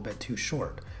is a little bit too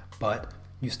short, but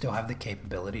you still have the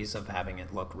capabilities of having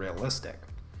it look realistic.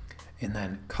 And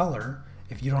then color,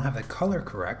 if you don't have the color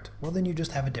correct, well, then you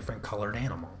just have a different colored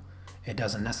animal. It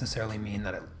doesn't necessarily mean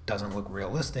that it doesn't look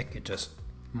realistic. It just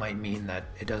might mean that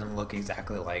it doesn't look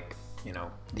exactly like, you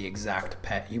know, the exact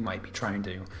pet you might be trying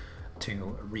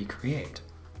to recreate.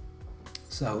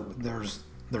 So there's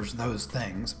those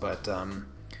things, but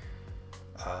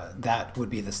that would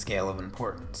be the scale of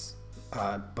importance.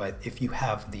 But if you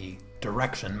have the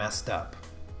direction messed up,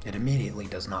 it immediately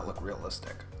does not look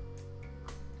realistic,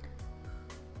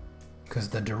 because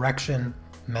the direction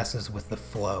messes with the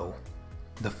flow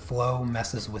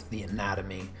messes with the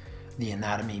anatomy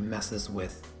messes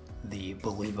with the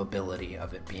believability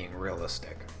of it being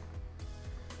realistic.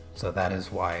 So that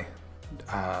is why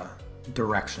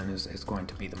direction is going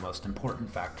to be the most important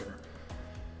factor.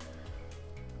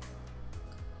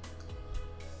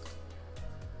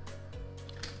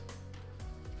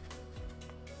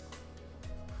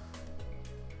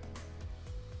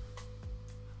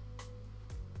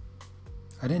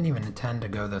 I didn't even intend to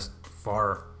go this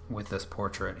far with this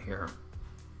portrait here.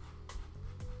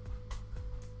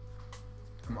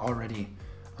 I'm already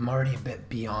a bit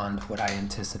beyond what I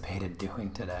anticipated doing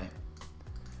today,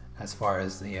 as far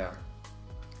as the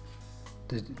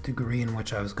degree in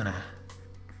which I was gonna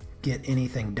get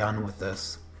anything done with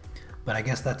this. But I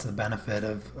guess that's the benefit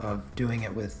of doing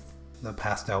it with the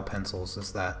pastel pencils,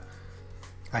 is that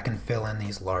I can fill in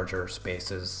these larger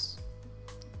spaces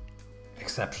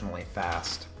exceptionally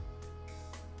fast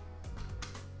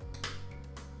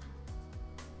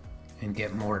and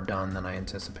get more done than I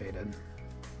anticipated.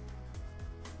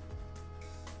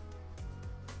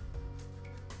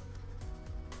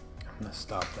 I'm gonna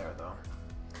stop there though.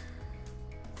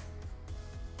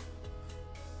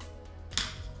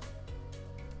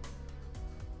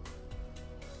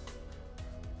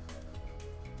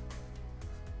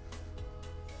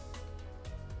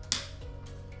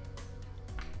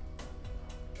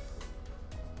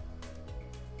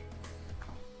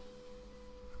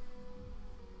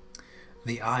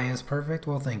 The eye is perfect.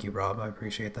 Well, thank you, Rob. I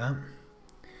appreciate that.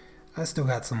 I still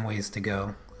got some ways to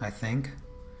go, I think.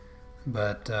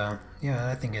 But, yeah,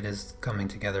 I think it is coming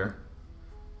together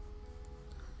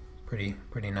pretty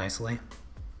nicely.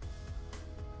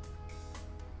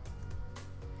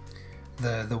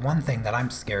 The one thing that I'm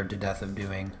scared to death of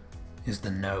doing is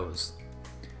the nose.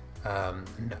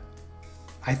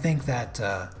 I think that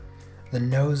the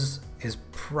nose is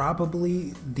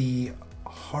probably the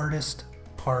hardest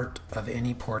part of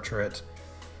any portrait,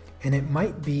 and it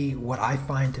might be what I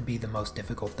find to be the most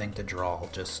difficult thing to draw,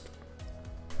 just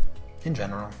in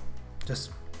general, just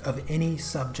of any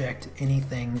subject,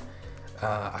 anything.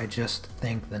 I just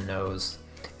think the nose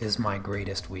is my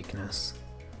greatest weakness.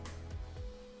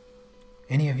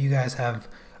 Any of you guys have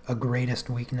a greatest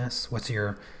weakness? What's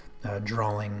your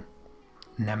drawing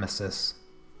nemesis?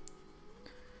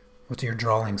 What's your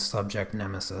drawing subject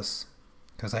nemesis?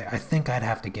 Because I think I'd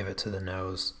have to give it to the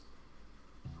nose.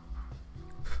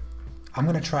 I'm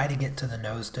going to try to get to the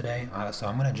nose today, so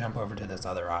I'm going to jump over to this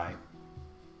other eye.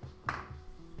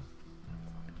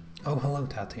 Oh, hello,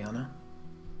 Tatiana.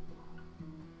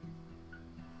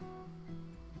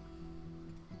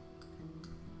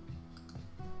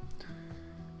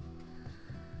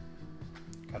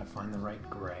 Gotta find the right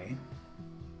gray.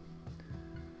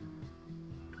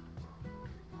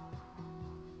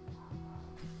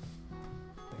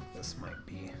 This might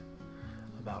be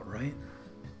about right.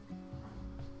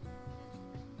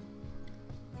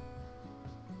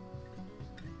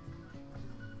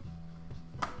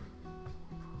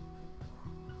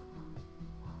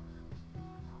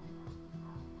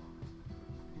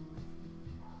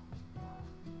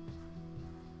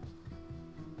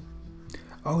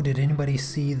 Oh, did anybody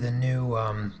see the new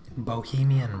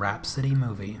Bohemian Rhapsody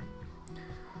movie?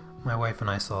 My wife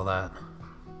and I saw that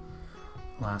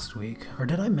last week. Or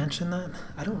did I mention that?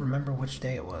 I don't remember which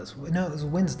day it was. No, it was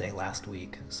Wednesday last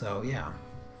week. So, yeah.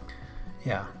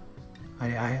 Yeah.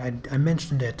 I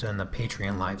mentioned it in the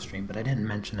Patreon live stream, but I didn't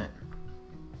mention it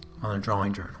on a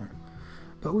drawing journal.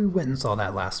 But we went and saw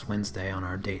that last Wednesday on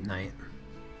our date night.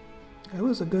 It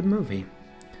was a good movie.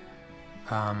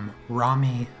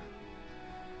 Rami,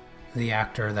 the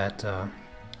actor that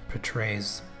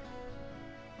portrays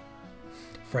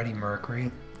Freddie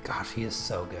Mercury, gosh, he is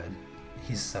so good.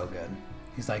 He's so good.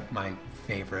 He's like my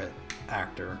favorite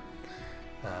actor.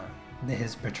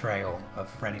 His portrayal of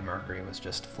Freddie Mercury was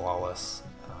just flawless.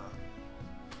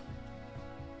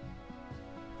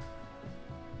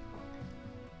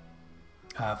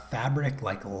 Fabric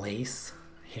like lace.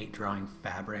 Hate drawing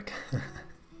fabric.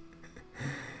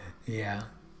 Yeah.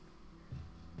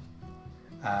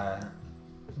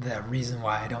 The reason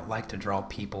why I don't like to draw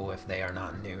people if they are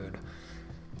not nude.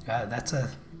 That's a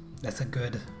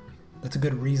good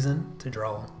reason to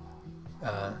draw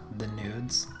the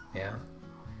nudes. Yeah.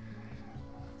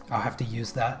 I'll have to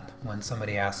use that when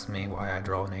somebody asks me why I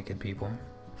draw naked people.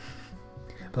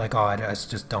 But like, oh, I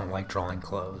just don't like drawing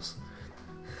clothes.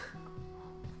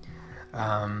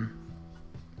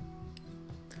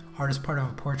 Hardest part of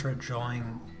a portrait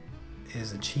drawing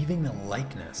is achieving the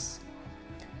likeness.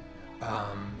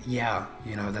 Yeah,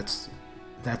 you know, that's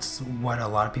what a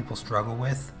lot of people struggle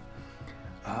with.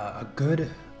 A good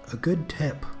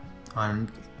tip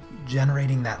on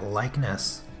generating that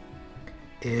likeness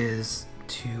is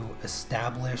to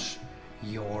establish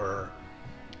your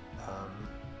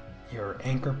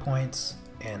anchor points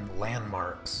and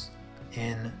landmarks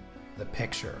in the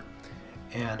picture.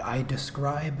 And I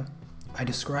describe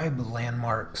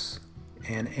landmarks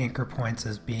and anchor points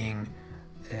as being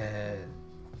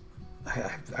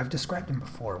I've described them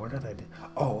before. What did I do?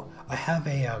 Oh, I have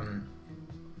a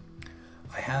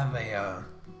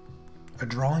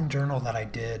drawing journal that I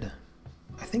did,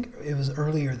 I think it was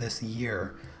earlier this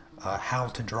year, how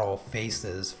to draw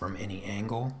faces from any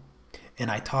angle. And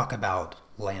I talk about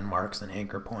landmarks and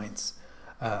anchor points.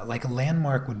 Like a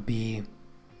landmark would be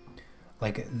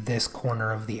like this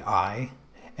corner of the eye,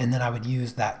 and then I would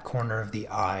use that corner of the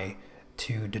eye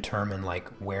to determine like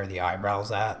where the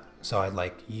eyebrow's at. So I'd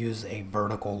like use a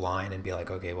vertical line and be like,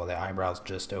 okay, well the eyebrow's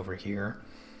just over here.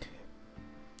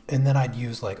 And then I'd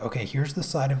use like, okay, here's the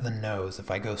side of the nose. If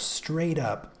I go straight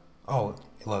up, oh,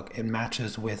 look, it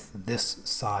matches with this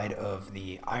side of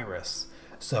the iris.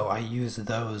 So I use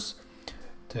those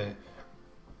to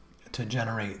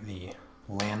generate the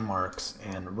landmarks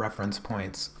and reference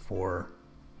points for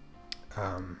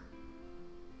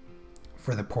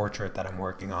the portrait that I'm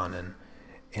working on,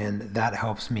 and that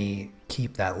helps me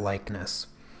keep that likeness.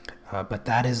 But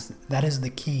that is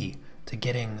the key to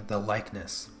getting the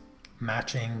likeness,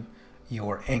 matching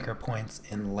your anchor points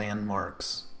and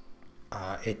landmarks.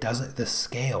 The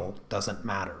scale doesn't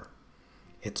matter.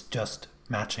 It's just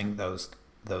matching those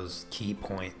key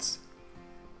points.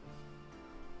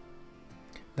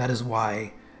 That is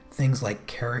why things like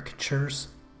caricatures,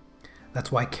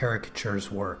 that's why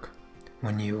caricatures work.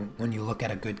 When you look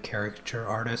at a good caricature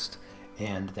artist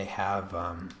and they have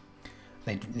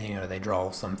they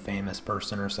draw some famous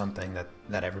person or something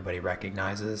that everybody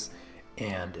recognizes,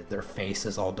 and their face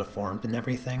is all deformed and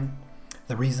everything,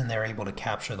 the reason they're able to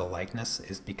capture the likeness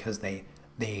is because they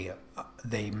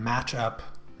match up,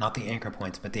 not the anchor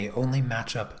points, but they only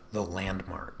match up the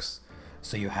landmarks.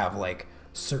 So you have like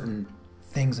certain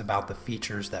things about the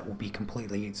features that will be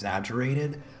completely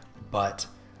exaggerated, but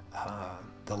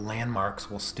the landmarks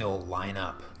will still line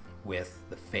up with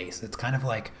the face. It's kind of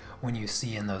like when you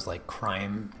see in those like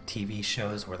crime TV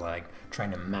shows where like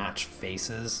trying to match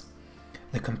faces.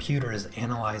 The computer is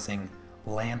analyzing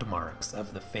landmarks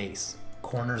of the face,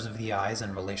 corners of the eyes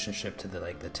in relationship to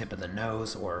the tip of the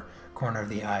nose, or corner of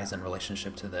the eyes in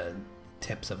relationship to the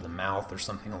tips of the mouth, or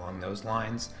something along those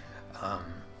lines.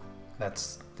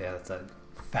 That's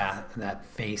that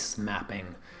face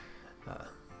mapping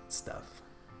stuff.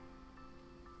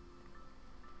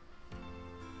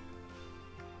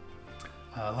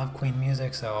 I love Queen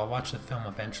music, so I'll watch the film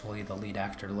eventually. The lead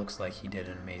actor looks like he did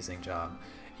an amazing job.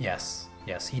 Yes,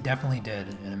 he definitely did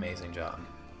an amazing job.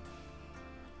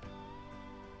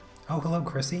 Oh, hello,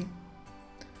 Chrissy.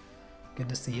 Good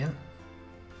to see you.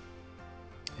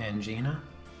 And Gina,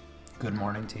 good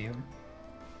morning to you.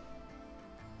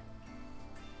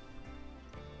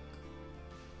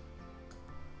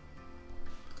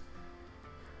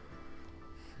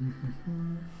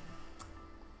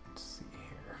 Let's see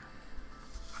here.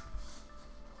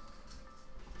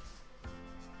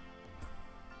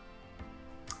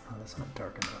 that's not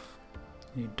dark enough.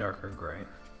 You need darker gray.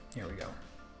 Here we go.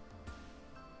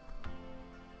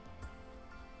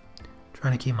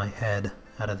 Trying to keep my head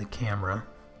out of the camera.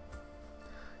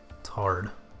 It's hard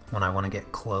when I want to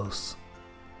get close.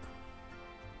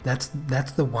 That's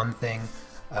the one thing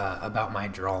about my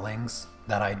drawings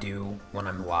that I do when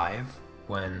I'm live.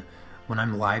 When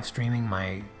I'm live streaming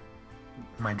my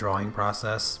drawing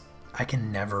process, I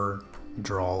can never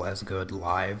draw as good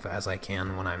live as I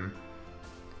can when I'm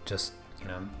just, you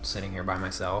know, sitting here by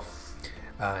myself.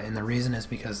 And the reason is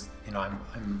because, you know,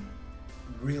 I'm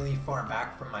really far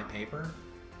back from my paper,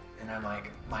 and I'm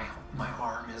like, my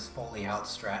arm is fully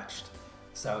outstretched,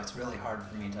 so it's really hard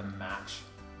for me to match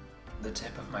the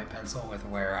tip of my pencil with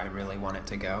where I really want it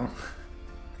to go.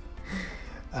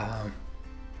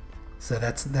 So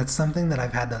that's something that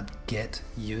I've had to get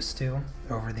used to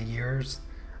over the years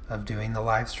of doing the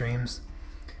live streams,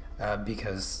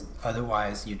 because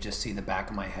otherwise you'd just see the back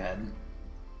of my head.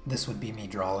 This would be me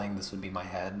drawing, this would be my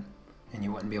head, and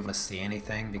you wouldn't be able to see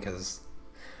anything because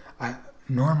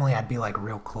normally I'd be like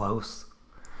real close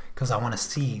because I want to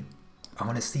see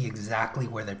exactly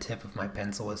where the tip of my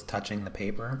pencil is touching the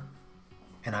paper,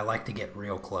 and I like to get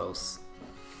real close.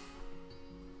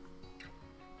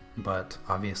 But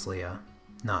obviously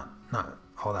not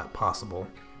all that possible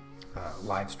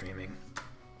live streaming.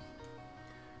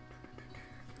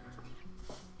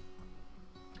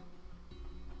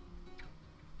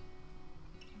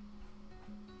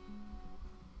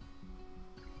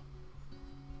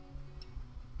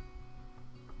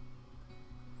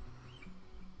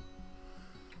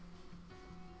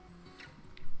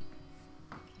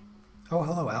 Oh,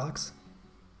 hello, Alex.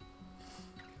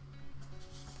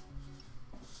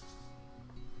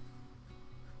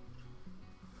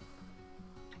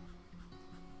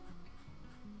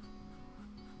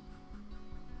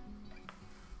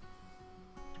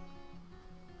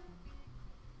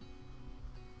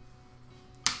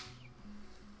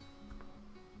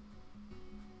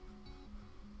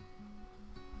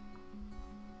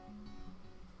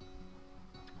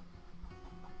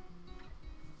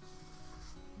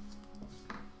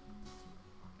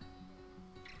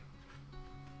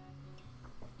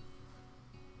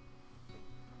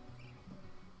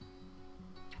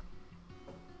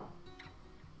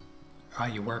 Oh,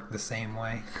 you work the same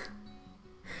way?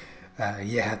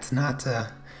 Yeah, it's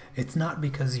not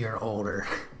because you're older.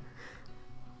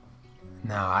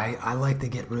 No, I like to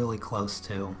get really close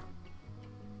too,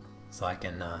 so I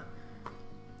can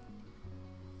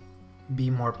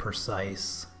be more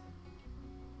precise.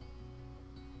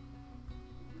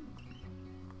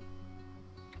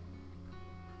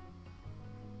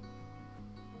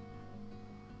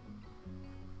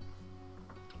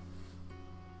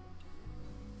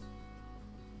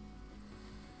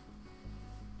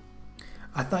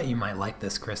 I thought you might like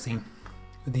this, Chrissy.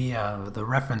 The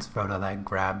reference photo that I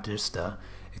grabbed just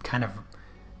it kind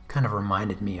of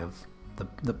reminded me of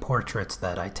the portraits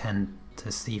that I tend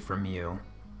to see from you,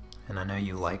 and I know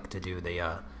you like to do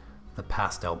the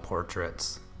pastel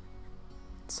portraits.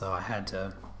 So I had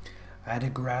to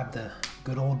grab the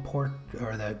good old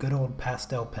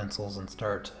pastel pencils and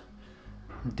start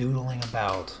doodling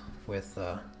about with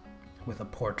a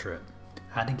portrait.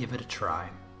 Had to give it a try.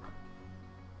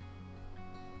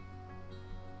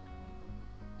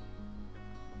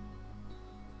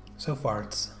 So far,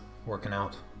 it's working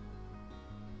out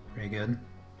pretty good.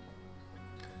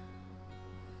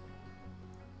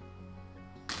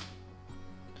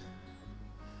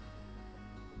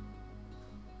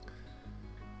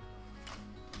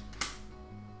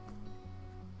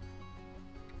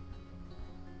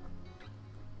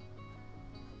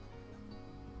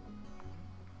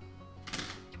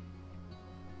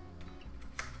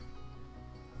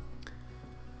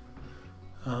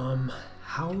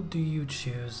 How do you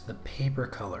choose the paper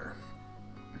color?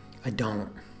 I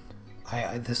don't.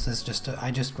 I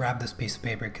just grabbed this piece of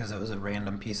paper because it was a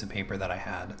random piece of paper that I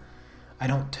had. I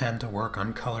don't tend to work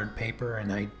on colored paper,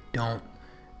 and I don't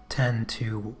tend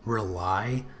to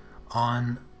rely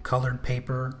on colored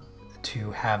paper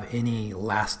to have any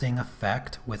lasting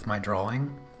effect with my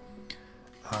drawing.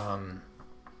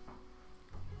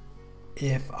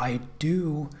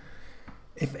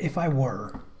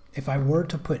 If I were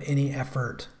to put any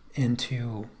effort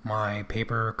into my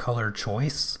paper color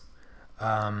choice,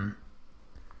 I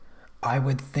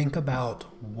would think about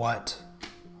what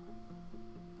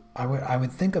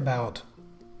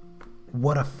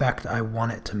effect I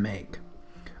want it to make.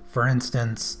 For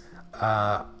instance,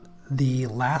 the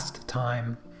last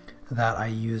time that I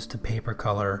used a paper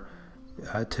color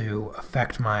to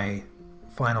affect my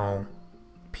final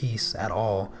piece at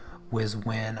all was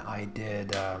when I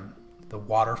did the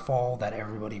waterfall that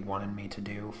everybody wanted me to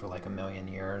do for like a million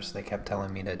years. They kept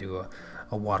telling me to do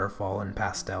a waterfall in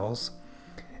pastels,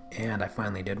 and I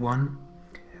finally did one.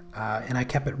 And I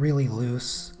kept it really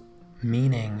loose,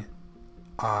 meaning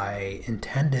I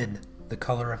intended the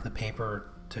color of the paper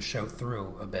to show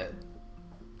through a bit.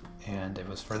 And it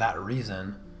was for that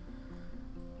reason,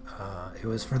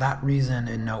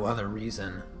 and no other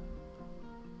reason,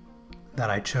 that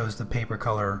I chose the paper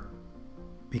color,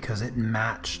 because it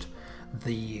matched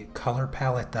the color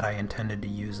palette that I intended to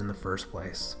use in the first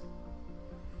place.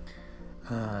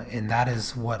 And that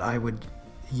is what I would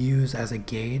use as a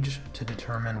gauge to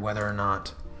determine whether or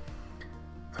not,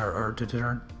 or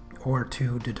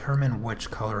to determine which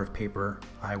color of paper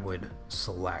I would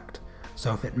select.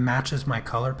 So if it matches my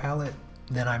color palette,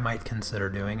 then I might consider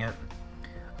doing it.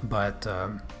 But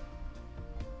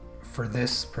for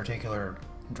this particular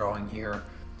drawing here,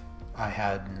 I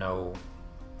had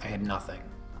nothing.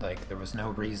 Like, there was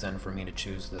no reason for me to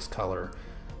choose this color.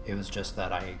 It was just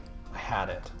that I had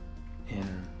it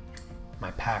in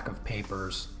my pack of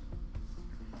papers,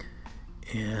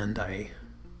 and I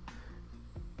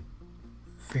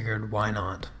figured, why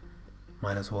not?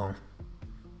 Might as well.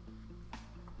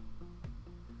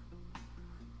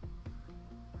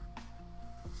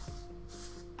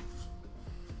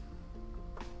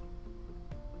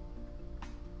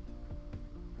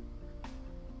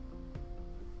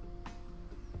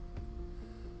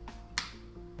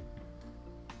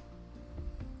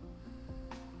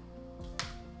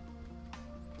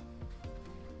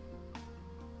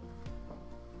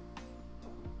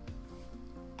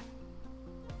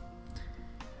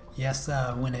 Yes,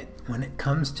 when it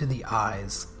comes to the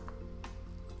eyes,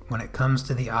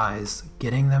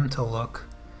 getting them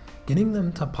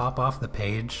to pop off the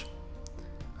page,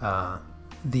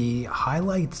 the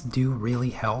highlights do really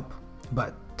help,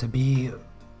 but to be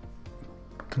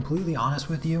completely honest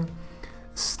with you,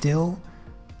 still,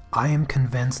 I am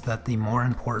convinced that the more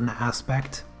important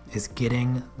aspect is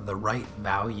getting the right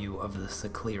value of the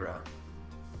sclera.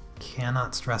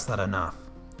 Cannot stress that enough.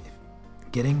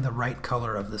 Getting the right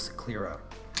color of the sclera,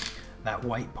 that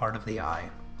white part of the eye,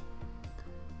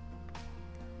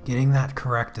 getting that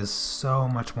correct is so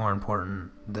much more important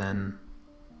than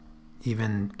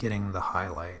even getting the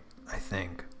highlight, I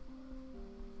think.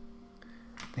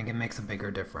 I think it makes a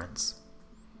bigger difference,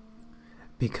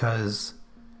 because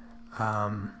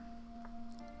the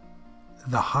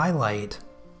highlight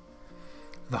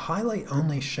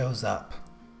only shows up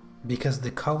because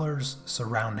the colors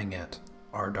surrounding it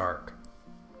are dark.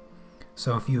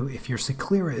 So if your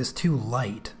sclera is too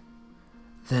light,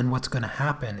 then what's going to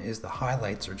happen is the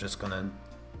highlights are they're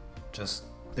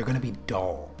going to be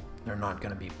dull. They're not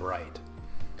going to be bright.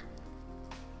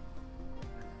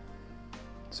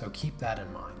 So keep that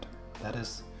in mind. That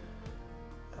is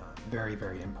very,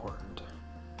 very important.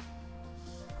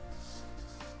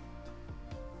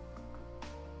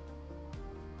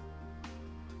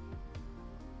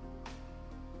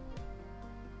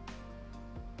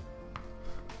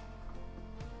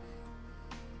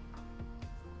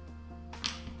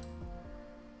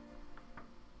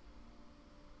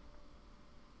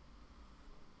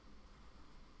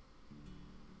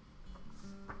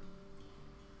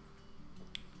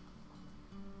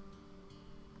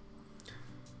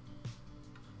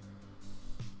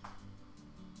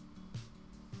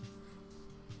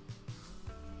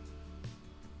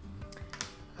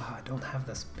 I don't have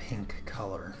this pink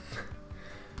color.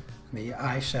 The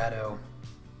eyeshadow,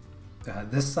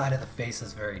 this side of the face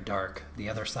is very dark, the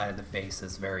other side of the face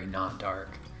is very not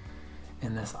dark.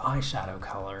 And this eyeshadow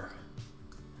color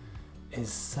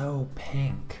is so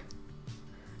pink.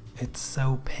 It's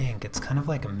so pink. It's kind of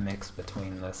like a mix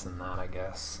between this and that, I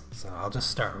guess. So I'll just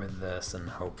start with this and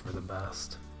hope for the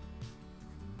best.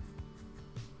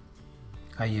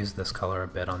 I use this color a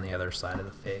bit on the other side of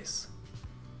the face.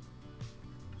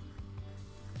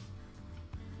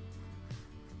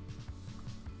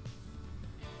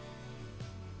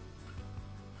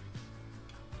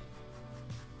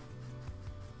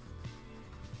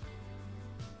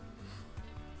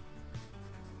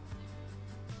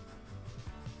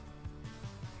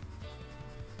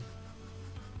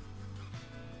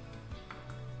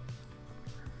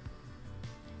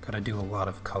 Gotta do a lot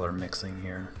of color mixing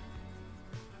here.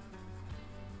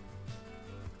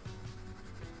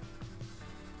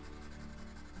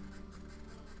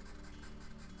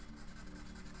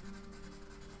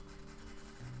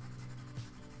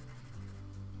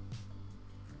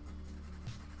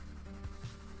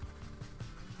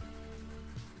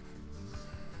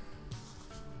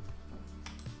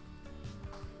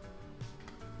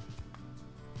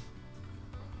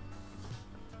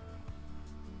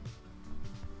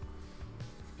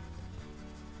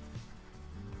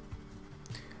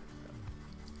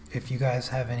 if you guys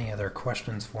have any other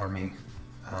questions for me,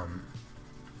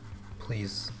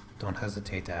 please don't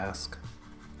hesitate to ask.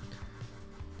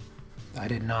 I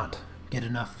did not get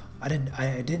enough. I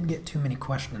didn't get too many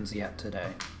questions yet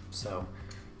today, so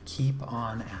keep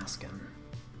on asking.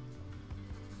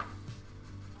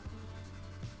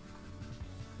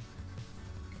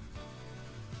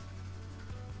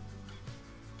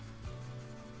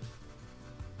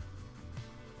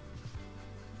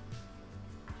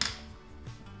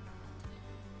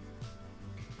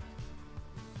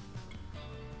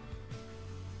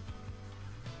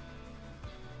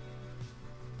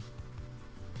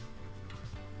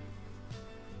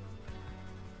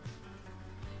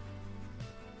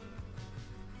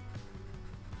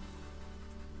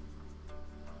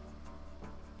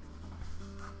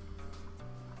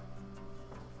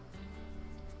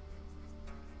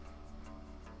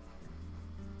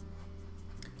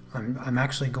 I'm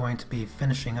actually going to be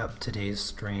finishing up today's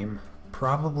stream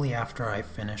probably after I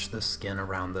finish the skin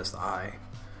around this eye.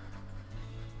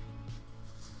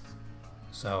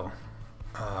 So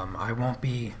I won't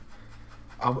be,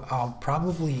 I'll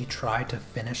probably try to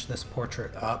finish this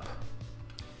portrait up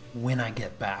when I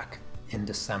get back in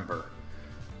December,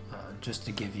 just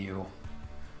to give you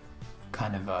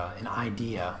kind of an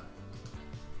idea,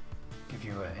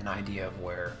 of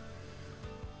where,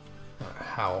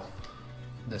 how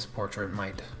this portrait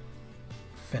might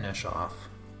finish off,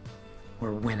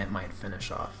 or when it might finish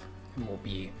off. It will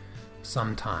be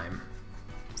some time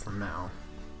from now.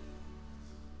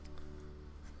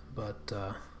 But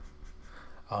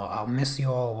I'll miss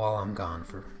you all while I'm gone,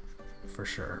 for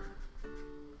sure.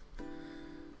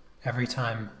 Every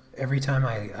time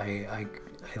I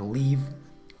leave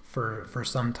for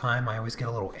some time, I always get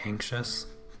a little anxious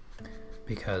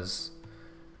because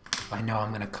I know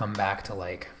I'm gonna come back to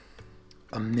like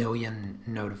a million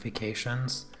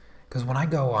notifications, because when I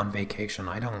go on vacation,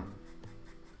 I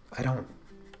don't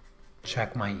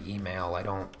check my email, I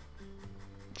don't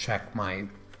check my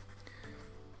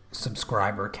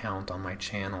subscriber count on my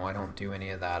channel, I don't do any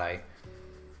of that.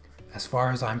 As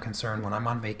far as I'm concerned, when I'm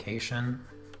on vacation,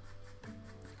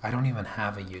 I don't even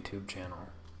have a YouTube channel,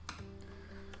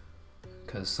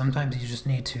 because sometimes you just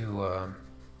need to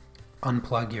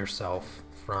unplug yourself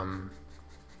from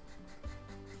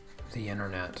the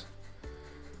internet,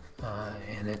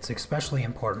 and it's especially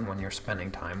important when you're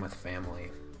spending time with family.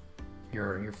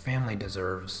 Your family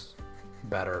deserves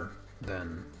better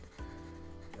than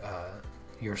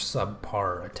your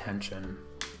subpar attention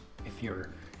if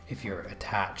you're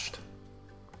attached,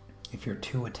 if you're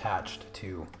too attached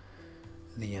to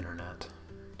the internet.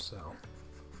 So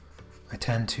I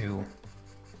tend to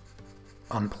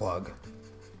unplug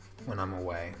when I'm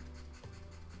away.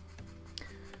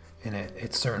 And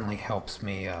it certainly helps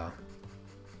me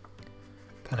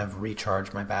kind of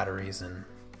recharge my batteries and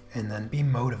then be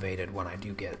motivated when I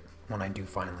do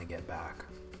finally get back.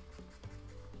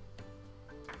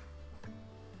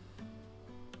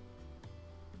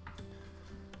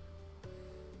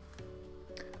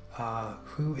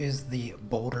 Who is the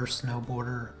bolder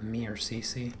snowboarder, me or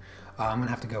Cece? I'm gonna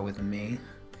have to go with me.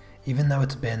 Even though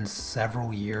it's been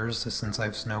several years since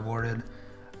I've snowboarded,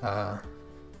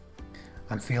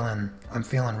 I'm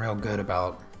feeling real good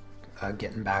about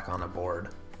getting back on a board.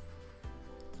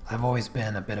 I've always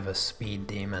been a bit of a speed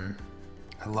demon.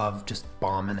 I love just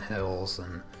bombing hills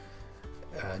and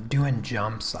doing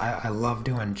jumps. I love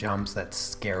doing jumps that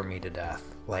scare me to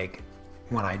death. Like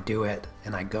when I do it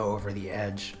and I go over the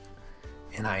edge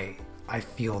and I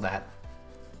feel that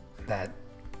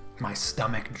my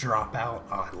stomach drop out.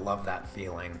 Oh, I love that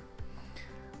feeling.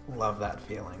 Love that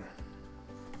feeling.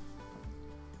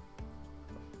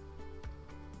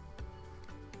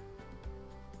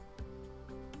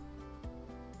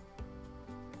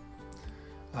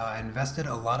 I invested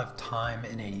a lot of time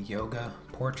in a yoga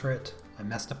portrait. I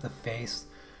messed up the face.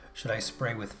 Should I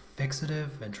spray with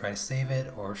fixative and try to save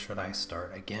it, or should I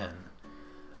start again?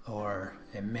 Or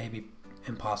it may be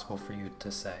impossible for you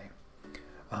to say.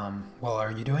 Well,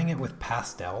 are you doing it with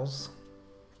pastels?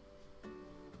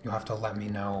 You'll have to let me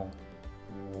know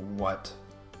what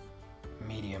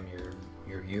medium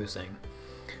you're using.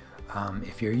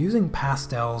 If you're using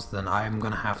pastels, then I'm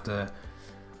gonna have to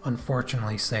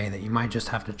unfortunately say that you might just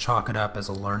have to chalk it up as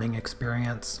a learning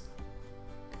experience.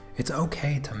 It's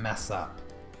okay to mess up.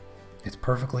 It's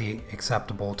perfectly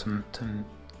acceptable to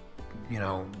you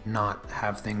know, not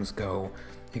have things go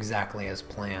exactly as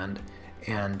planned.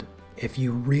 And if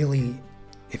you really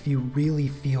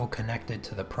feel connected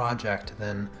to the project,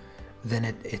 then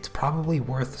it's probably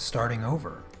worth starting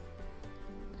over.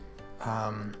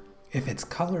 If it's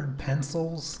colored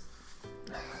pencils,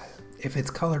 if it's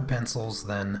colored pencils,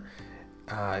 then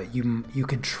you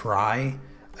could try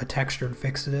a textured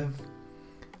fixative.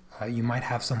 You might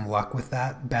have some luck with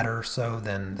that, better so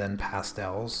than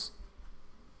pastels.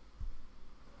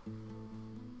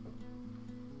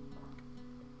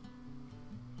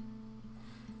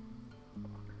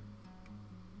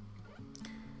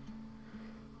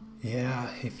 Yeah,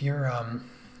 if you're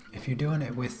doing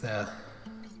it with the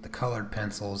colored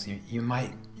pencils, you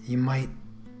might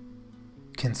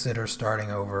consider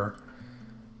starting over.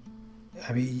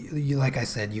 I mean, like I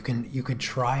said, you could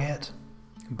try it,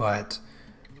 but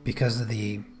because of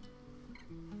the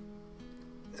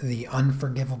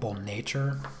unforgivable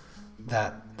nature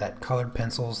that colored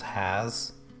pencils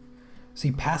has.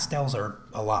 See, pastels are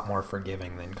a lot more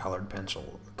forgiving than colored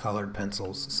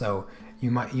pencils, so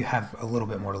you have a little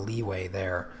bit more leeway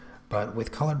there, but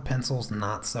with colored pencils,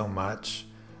 not so much.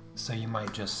 So you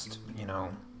might just, you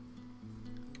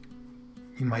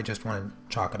might just want to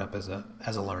chalk it up as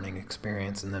a learning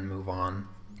experience and then move on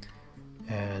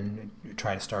and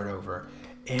try to start over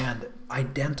and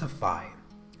identify,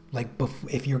 like,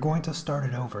 if you're going to start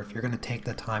it over, if you're going to take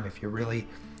the time, if you really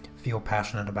feel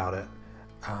passionate about it,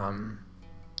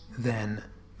 then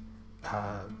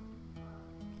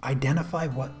identify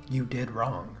what you did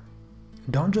wrong.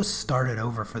 Don't just start it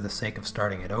over for the sake of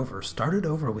starting it over. Start it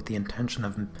over with the intention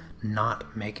of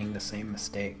not making the same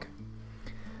mistake.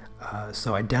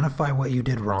 So identify what you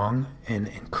did wrong and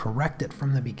correct it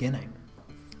from the beginning.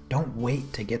 Don't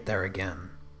wait to get there again.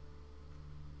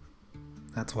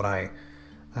 That's what I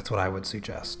would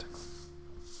suggest.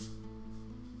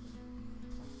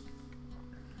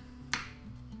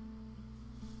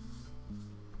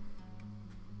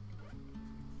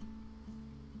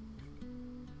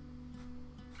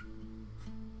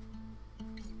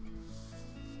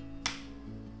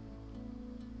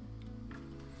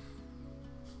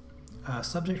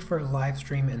 Subject for a live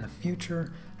stream in the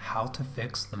future: how to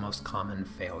fix the most common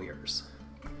failures.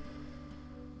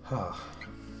 Gosh,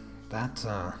 that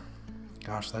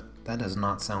does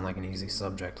not sound like an easy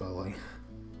subject, Lily.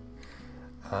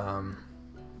 I'm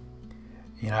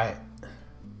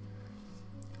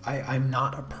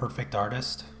not a perfect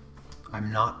artist.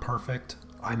 I'm not perfect.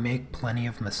 I make plenty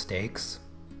of mistakes.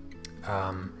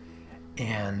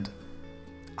 And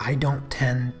I don't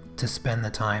tend to spend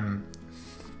the time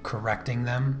correcting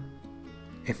them.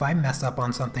 If I mess up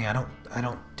on something, I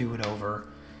don't do it over,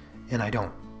 and I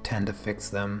don't tend to fix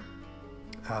them.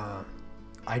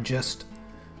 I just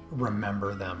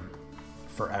remember them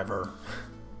forever.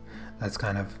 That's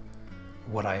kind of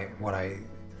what I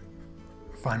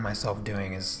find myself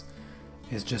doing is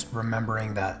just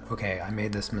remembering that, okay, I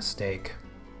made this mistake.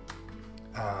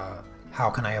 How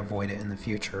can I avoid it in the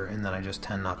future? And then I just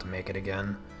tend not to make it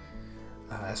again.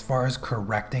 As far as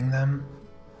correcting them,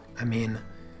 I mean,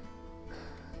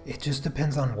 it just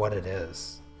depends on what it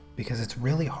is, because it's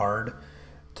really hard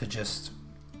to just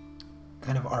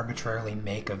kind of arbitrarily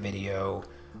make a video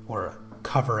or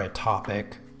cover a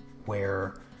topic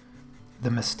where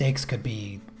the mistakes could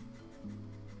be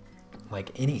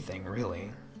like anything,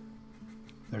 really.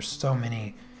 There's so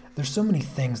many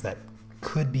things that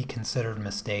could be considered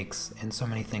mistakes, and so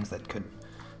many things that could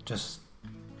just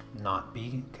not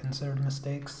be considered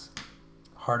mistakes.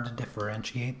 Hard to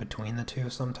differentiate between the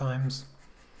two sometimes.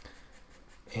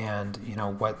 And,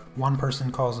 what one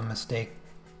person calls a mistake,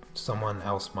 someone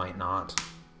else might not.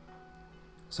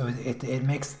 So it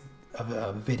makes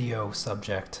a video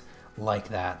subject like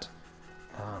that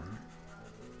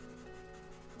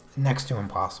next to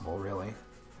impossible, really.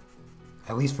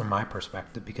 At least from my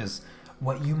perspective, because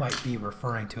what you might be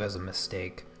referring to as a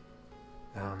mistake,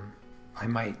 I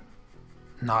might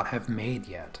not have made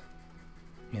yet.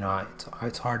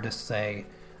 It's hard to say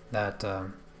that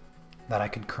I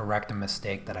could correct a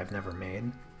mistake that I've never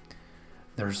made.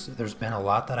 There's been a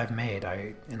lot that I've made,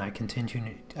 and I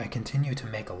continue to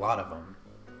make a lot of them.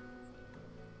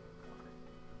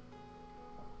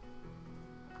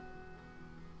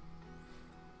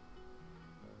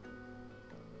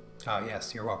 Oh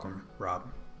yes, you're welcome, Rob.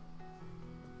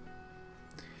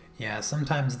 Yeah,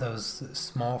 sometimes those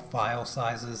small file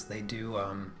sizes, they do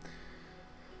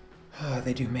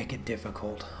make it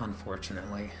difficult,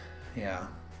 unfortunately. Yeah.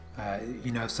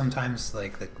 Sometimes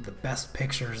like the best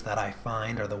pictures that I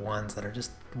find are the ones that are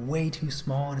just way too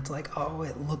small, and it's like, oh,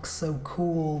 it looks so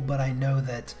cool, but I know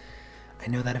that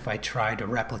if I try to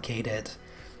replicate it,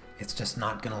 it's just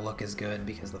not gonna look as good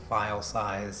because the file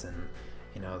size and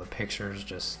the picture's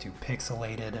just too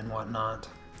pixelated and whatnot.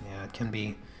 Yeah, it can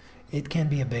be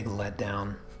a big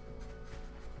letdown.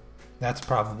 That's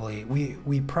probably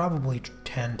we probably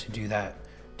tend to do that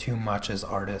too much as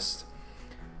artists.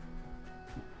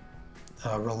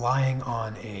 relying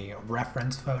on a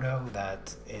reference photo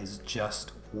that is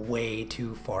just way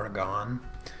too far gone,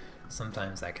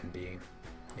 sometimes that can be,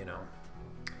 you know,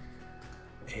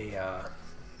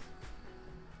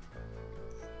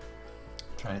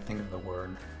 trying to think of the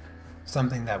word,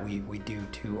 something that we do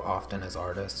too often as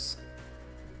artists.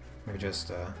 We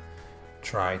just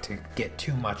try to get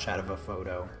too much out of a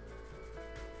photo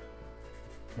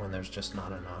when there's just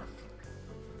not enough.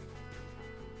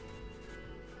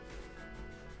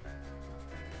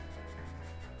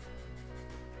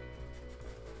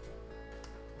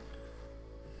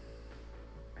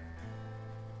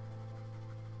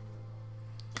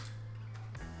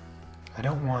 I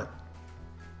don't want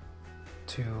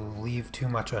to leave too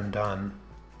much undone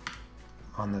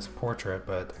on this portrait,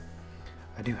 but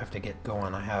I do have to get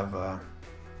going. I have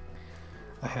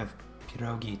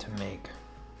pierogi to make.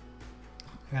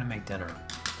 I gotta make dinner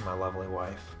for my lovely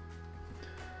wife.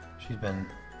 She's been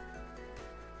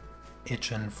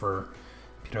itching for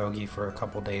pierogi for a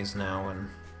couple days now, and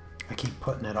I keep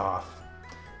putting it off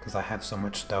because I have so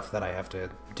much stuff that I have to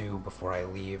do before I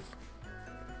leave.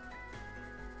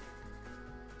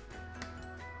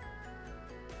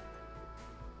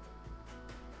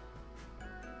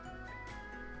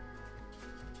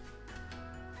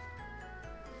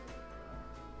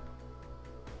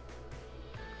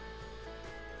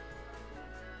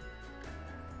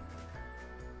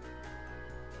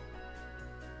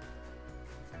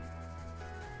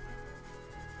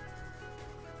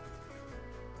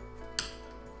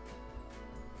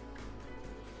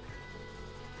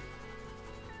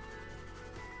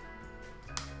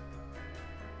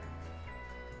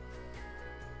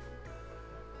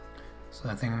 So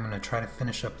I think I'm going to try to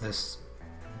finish up this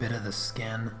bit of the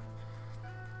skin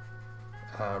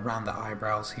around the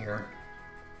eyebrows here,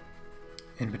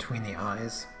 in between the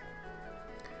eyes,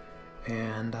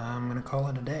 and I'm going to call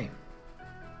it a day.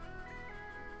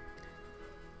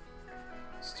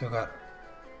 Still got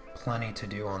plenty to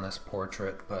do on this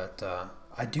portrait, but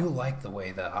I do like the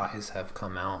way the eyes have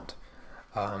come out.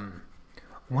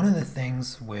 One of the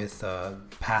things with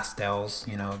pastels,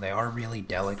 you know, they are really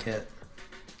delicate.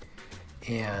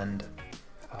 And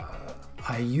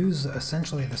I use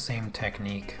essentially the same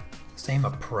technique, same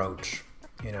approach,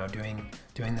 you know, doing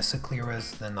the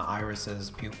scleras, then the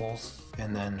irises, pupils,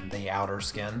 and then the outer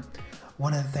skin.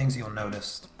 One of the things you'll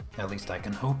notice, at least I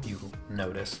can hope you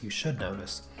notice, you should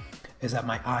notice, is that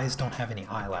my eyes don't have any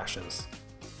eyelashes.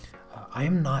 I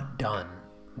am not done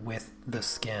with the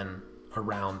skin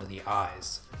around the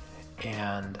eyes,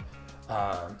 and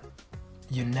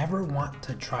you never want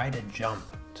to try to jump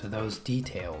to those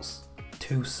details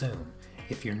too soon.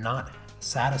 If you're not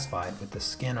satisfied with the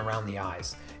skin around the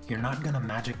eyes, you're not going to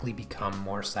magically become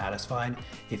more satisfied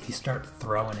if you start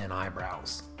throwing in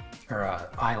eyebrows or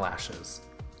eyelashes.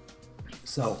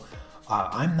 So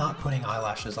I'm not putting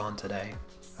eyelashes on today.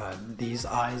 These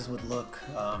eyes would look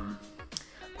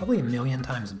probably a million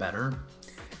times better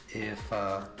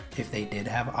if they did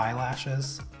have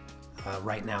eyelashes.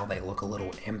 Right now they look a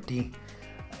little empty,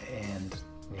 and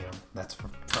you know, that's for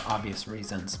obvious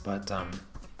reasons, but I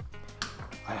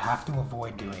have to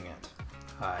avoid doing it.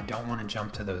 I don't want to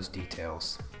jump to those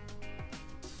details.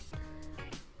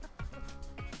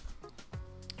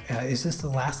 Is this the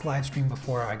last live stream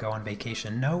before I go on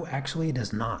vacation? No, actually it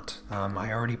is not.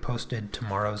 I already posted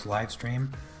tomorrow's live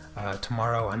stream.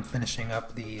 Tomorrow I'm finishing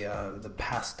up the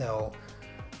pastel,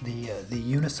 the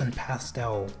unison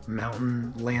pastel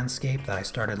mountain landscape that I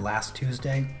started last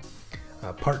Tuesday.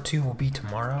 Part 2 will be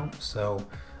tomorrow, so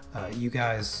you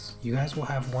guys will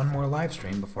have one more live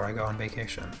stream before I go on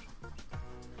vacation.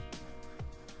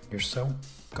 You're so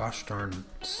gosh darn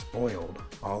spoiled,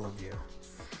 all of you.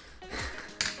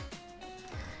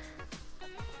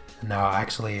 No,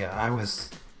 actually, I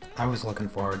was looking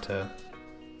forward to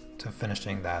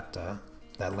finishing that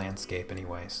that landscape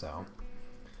anyway, so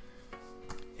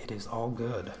it is all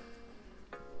good.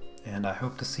 And I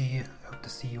hope to see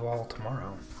you all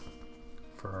tomorrow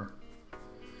for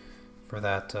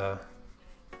that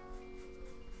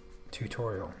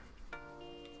tutorial.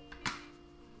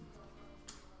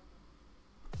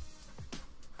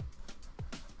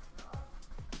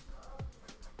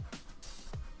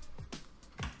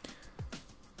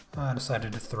 I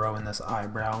decided to throw in this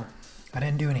eyebrow. I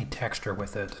didn't do any texture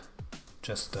with it,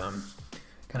 just kind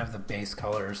of the base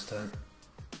colors to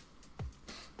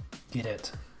get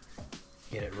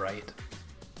it right.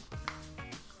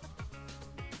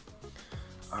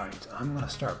 Alright, I'm going to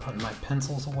start putting my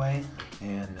pencils away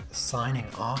and signing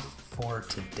off for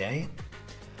today.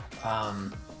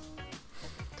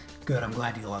 Good, I'm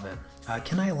glad you love it.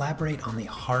 Can I elaborate on the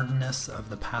hardness of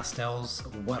the pastels?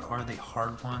 What are the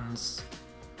hard ones?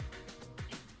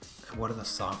 What are the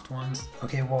soft ones?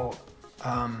 Okay, well,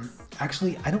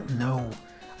 actually, I don't know.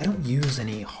 I don't use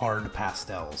any hard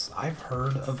pastels. I've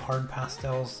heard of hard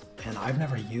pastels, and I've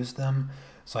never used them,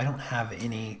 so I don't have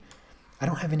any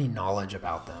knowledge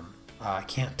about them. I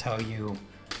can't tell you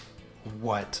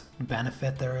what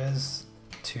benefit there is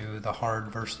to the hard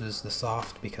versus the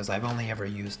soft because I've only ever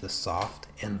used the soft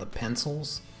in the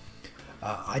pencils.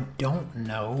 I don't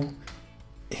know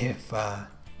if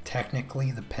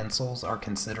technically the pencils are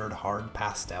considered hard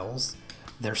pastels.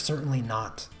 They're certainly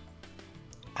not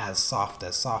as soft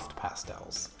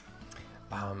pastels.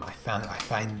 I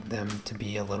find them to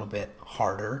be a little bit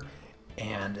harder,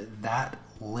 and that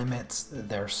limits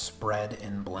their spread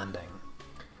in blending.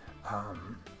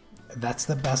 That's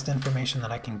the best information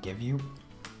that I can give you.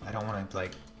 I don't want to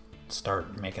like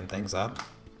start making things up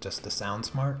just to sound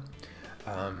smart.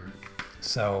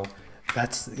 So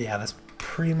that's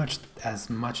pretty much as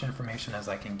much information as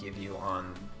I can give you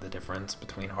on the difference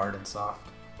between hard and soft.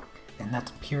 And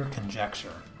that's pure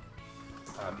conjecture,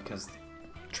 because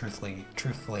truthfully,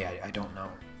 I don't know.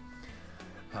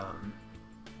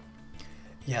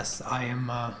 Yes, I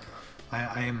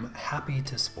am happy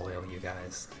to spoil you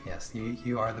guys. Yes,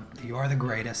 you are the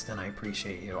greatest, and I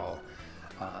appreciate you all.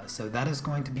 So that is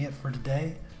going to be it for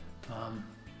today.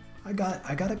 I got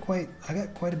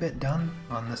quite a bit done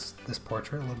on this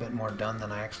portrait, a little bit more done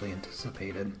than I actually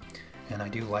anticipated, and I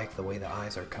do like the way the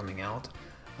eyes are coming out.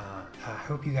 I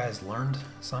hope you guys learned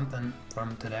something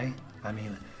from today. I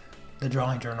mean, the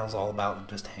drawing journal is all about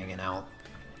just hanging out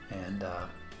and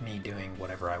me doing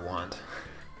whatever I want,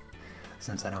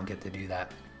 since I don't get to do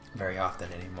that very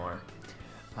often anymore.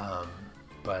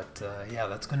 Yeah,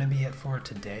 that's going to be it for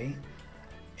today,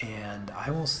 and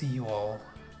I will see you all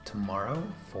tomorrow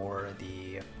for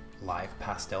the live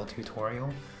pastel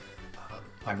tutorial.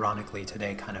 Ironically,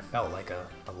 today kind of felt like a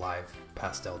live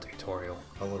pastel tutorial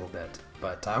a little bit,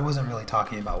 but I wasn't really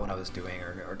talking about what I was doing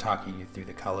or talking you through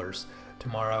the colors.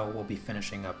 Tomorrow we'll be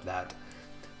finishing up that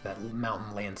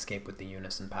mountain landscape with the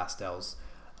unison pastels.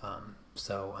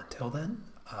 So until then,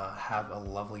 have a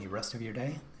lovely rest of your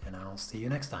day, and I'll see you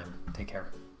next time. Take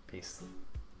care. Peace.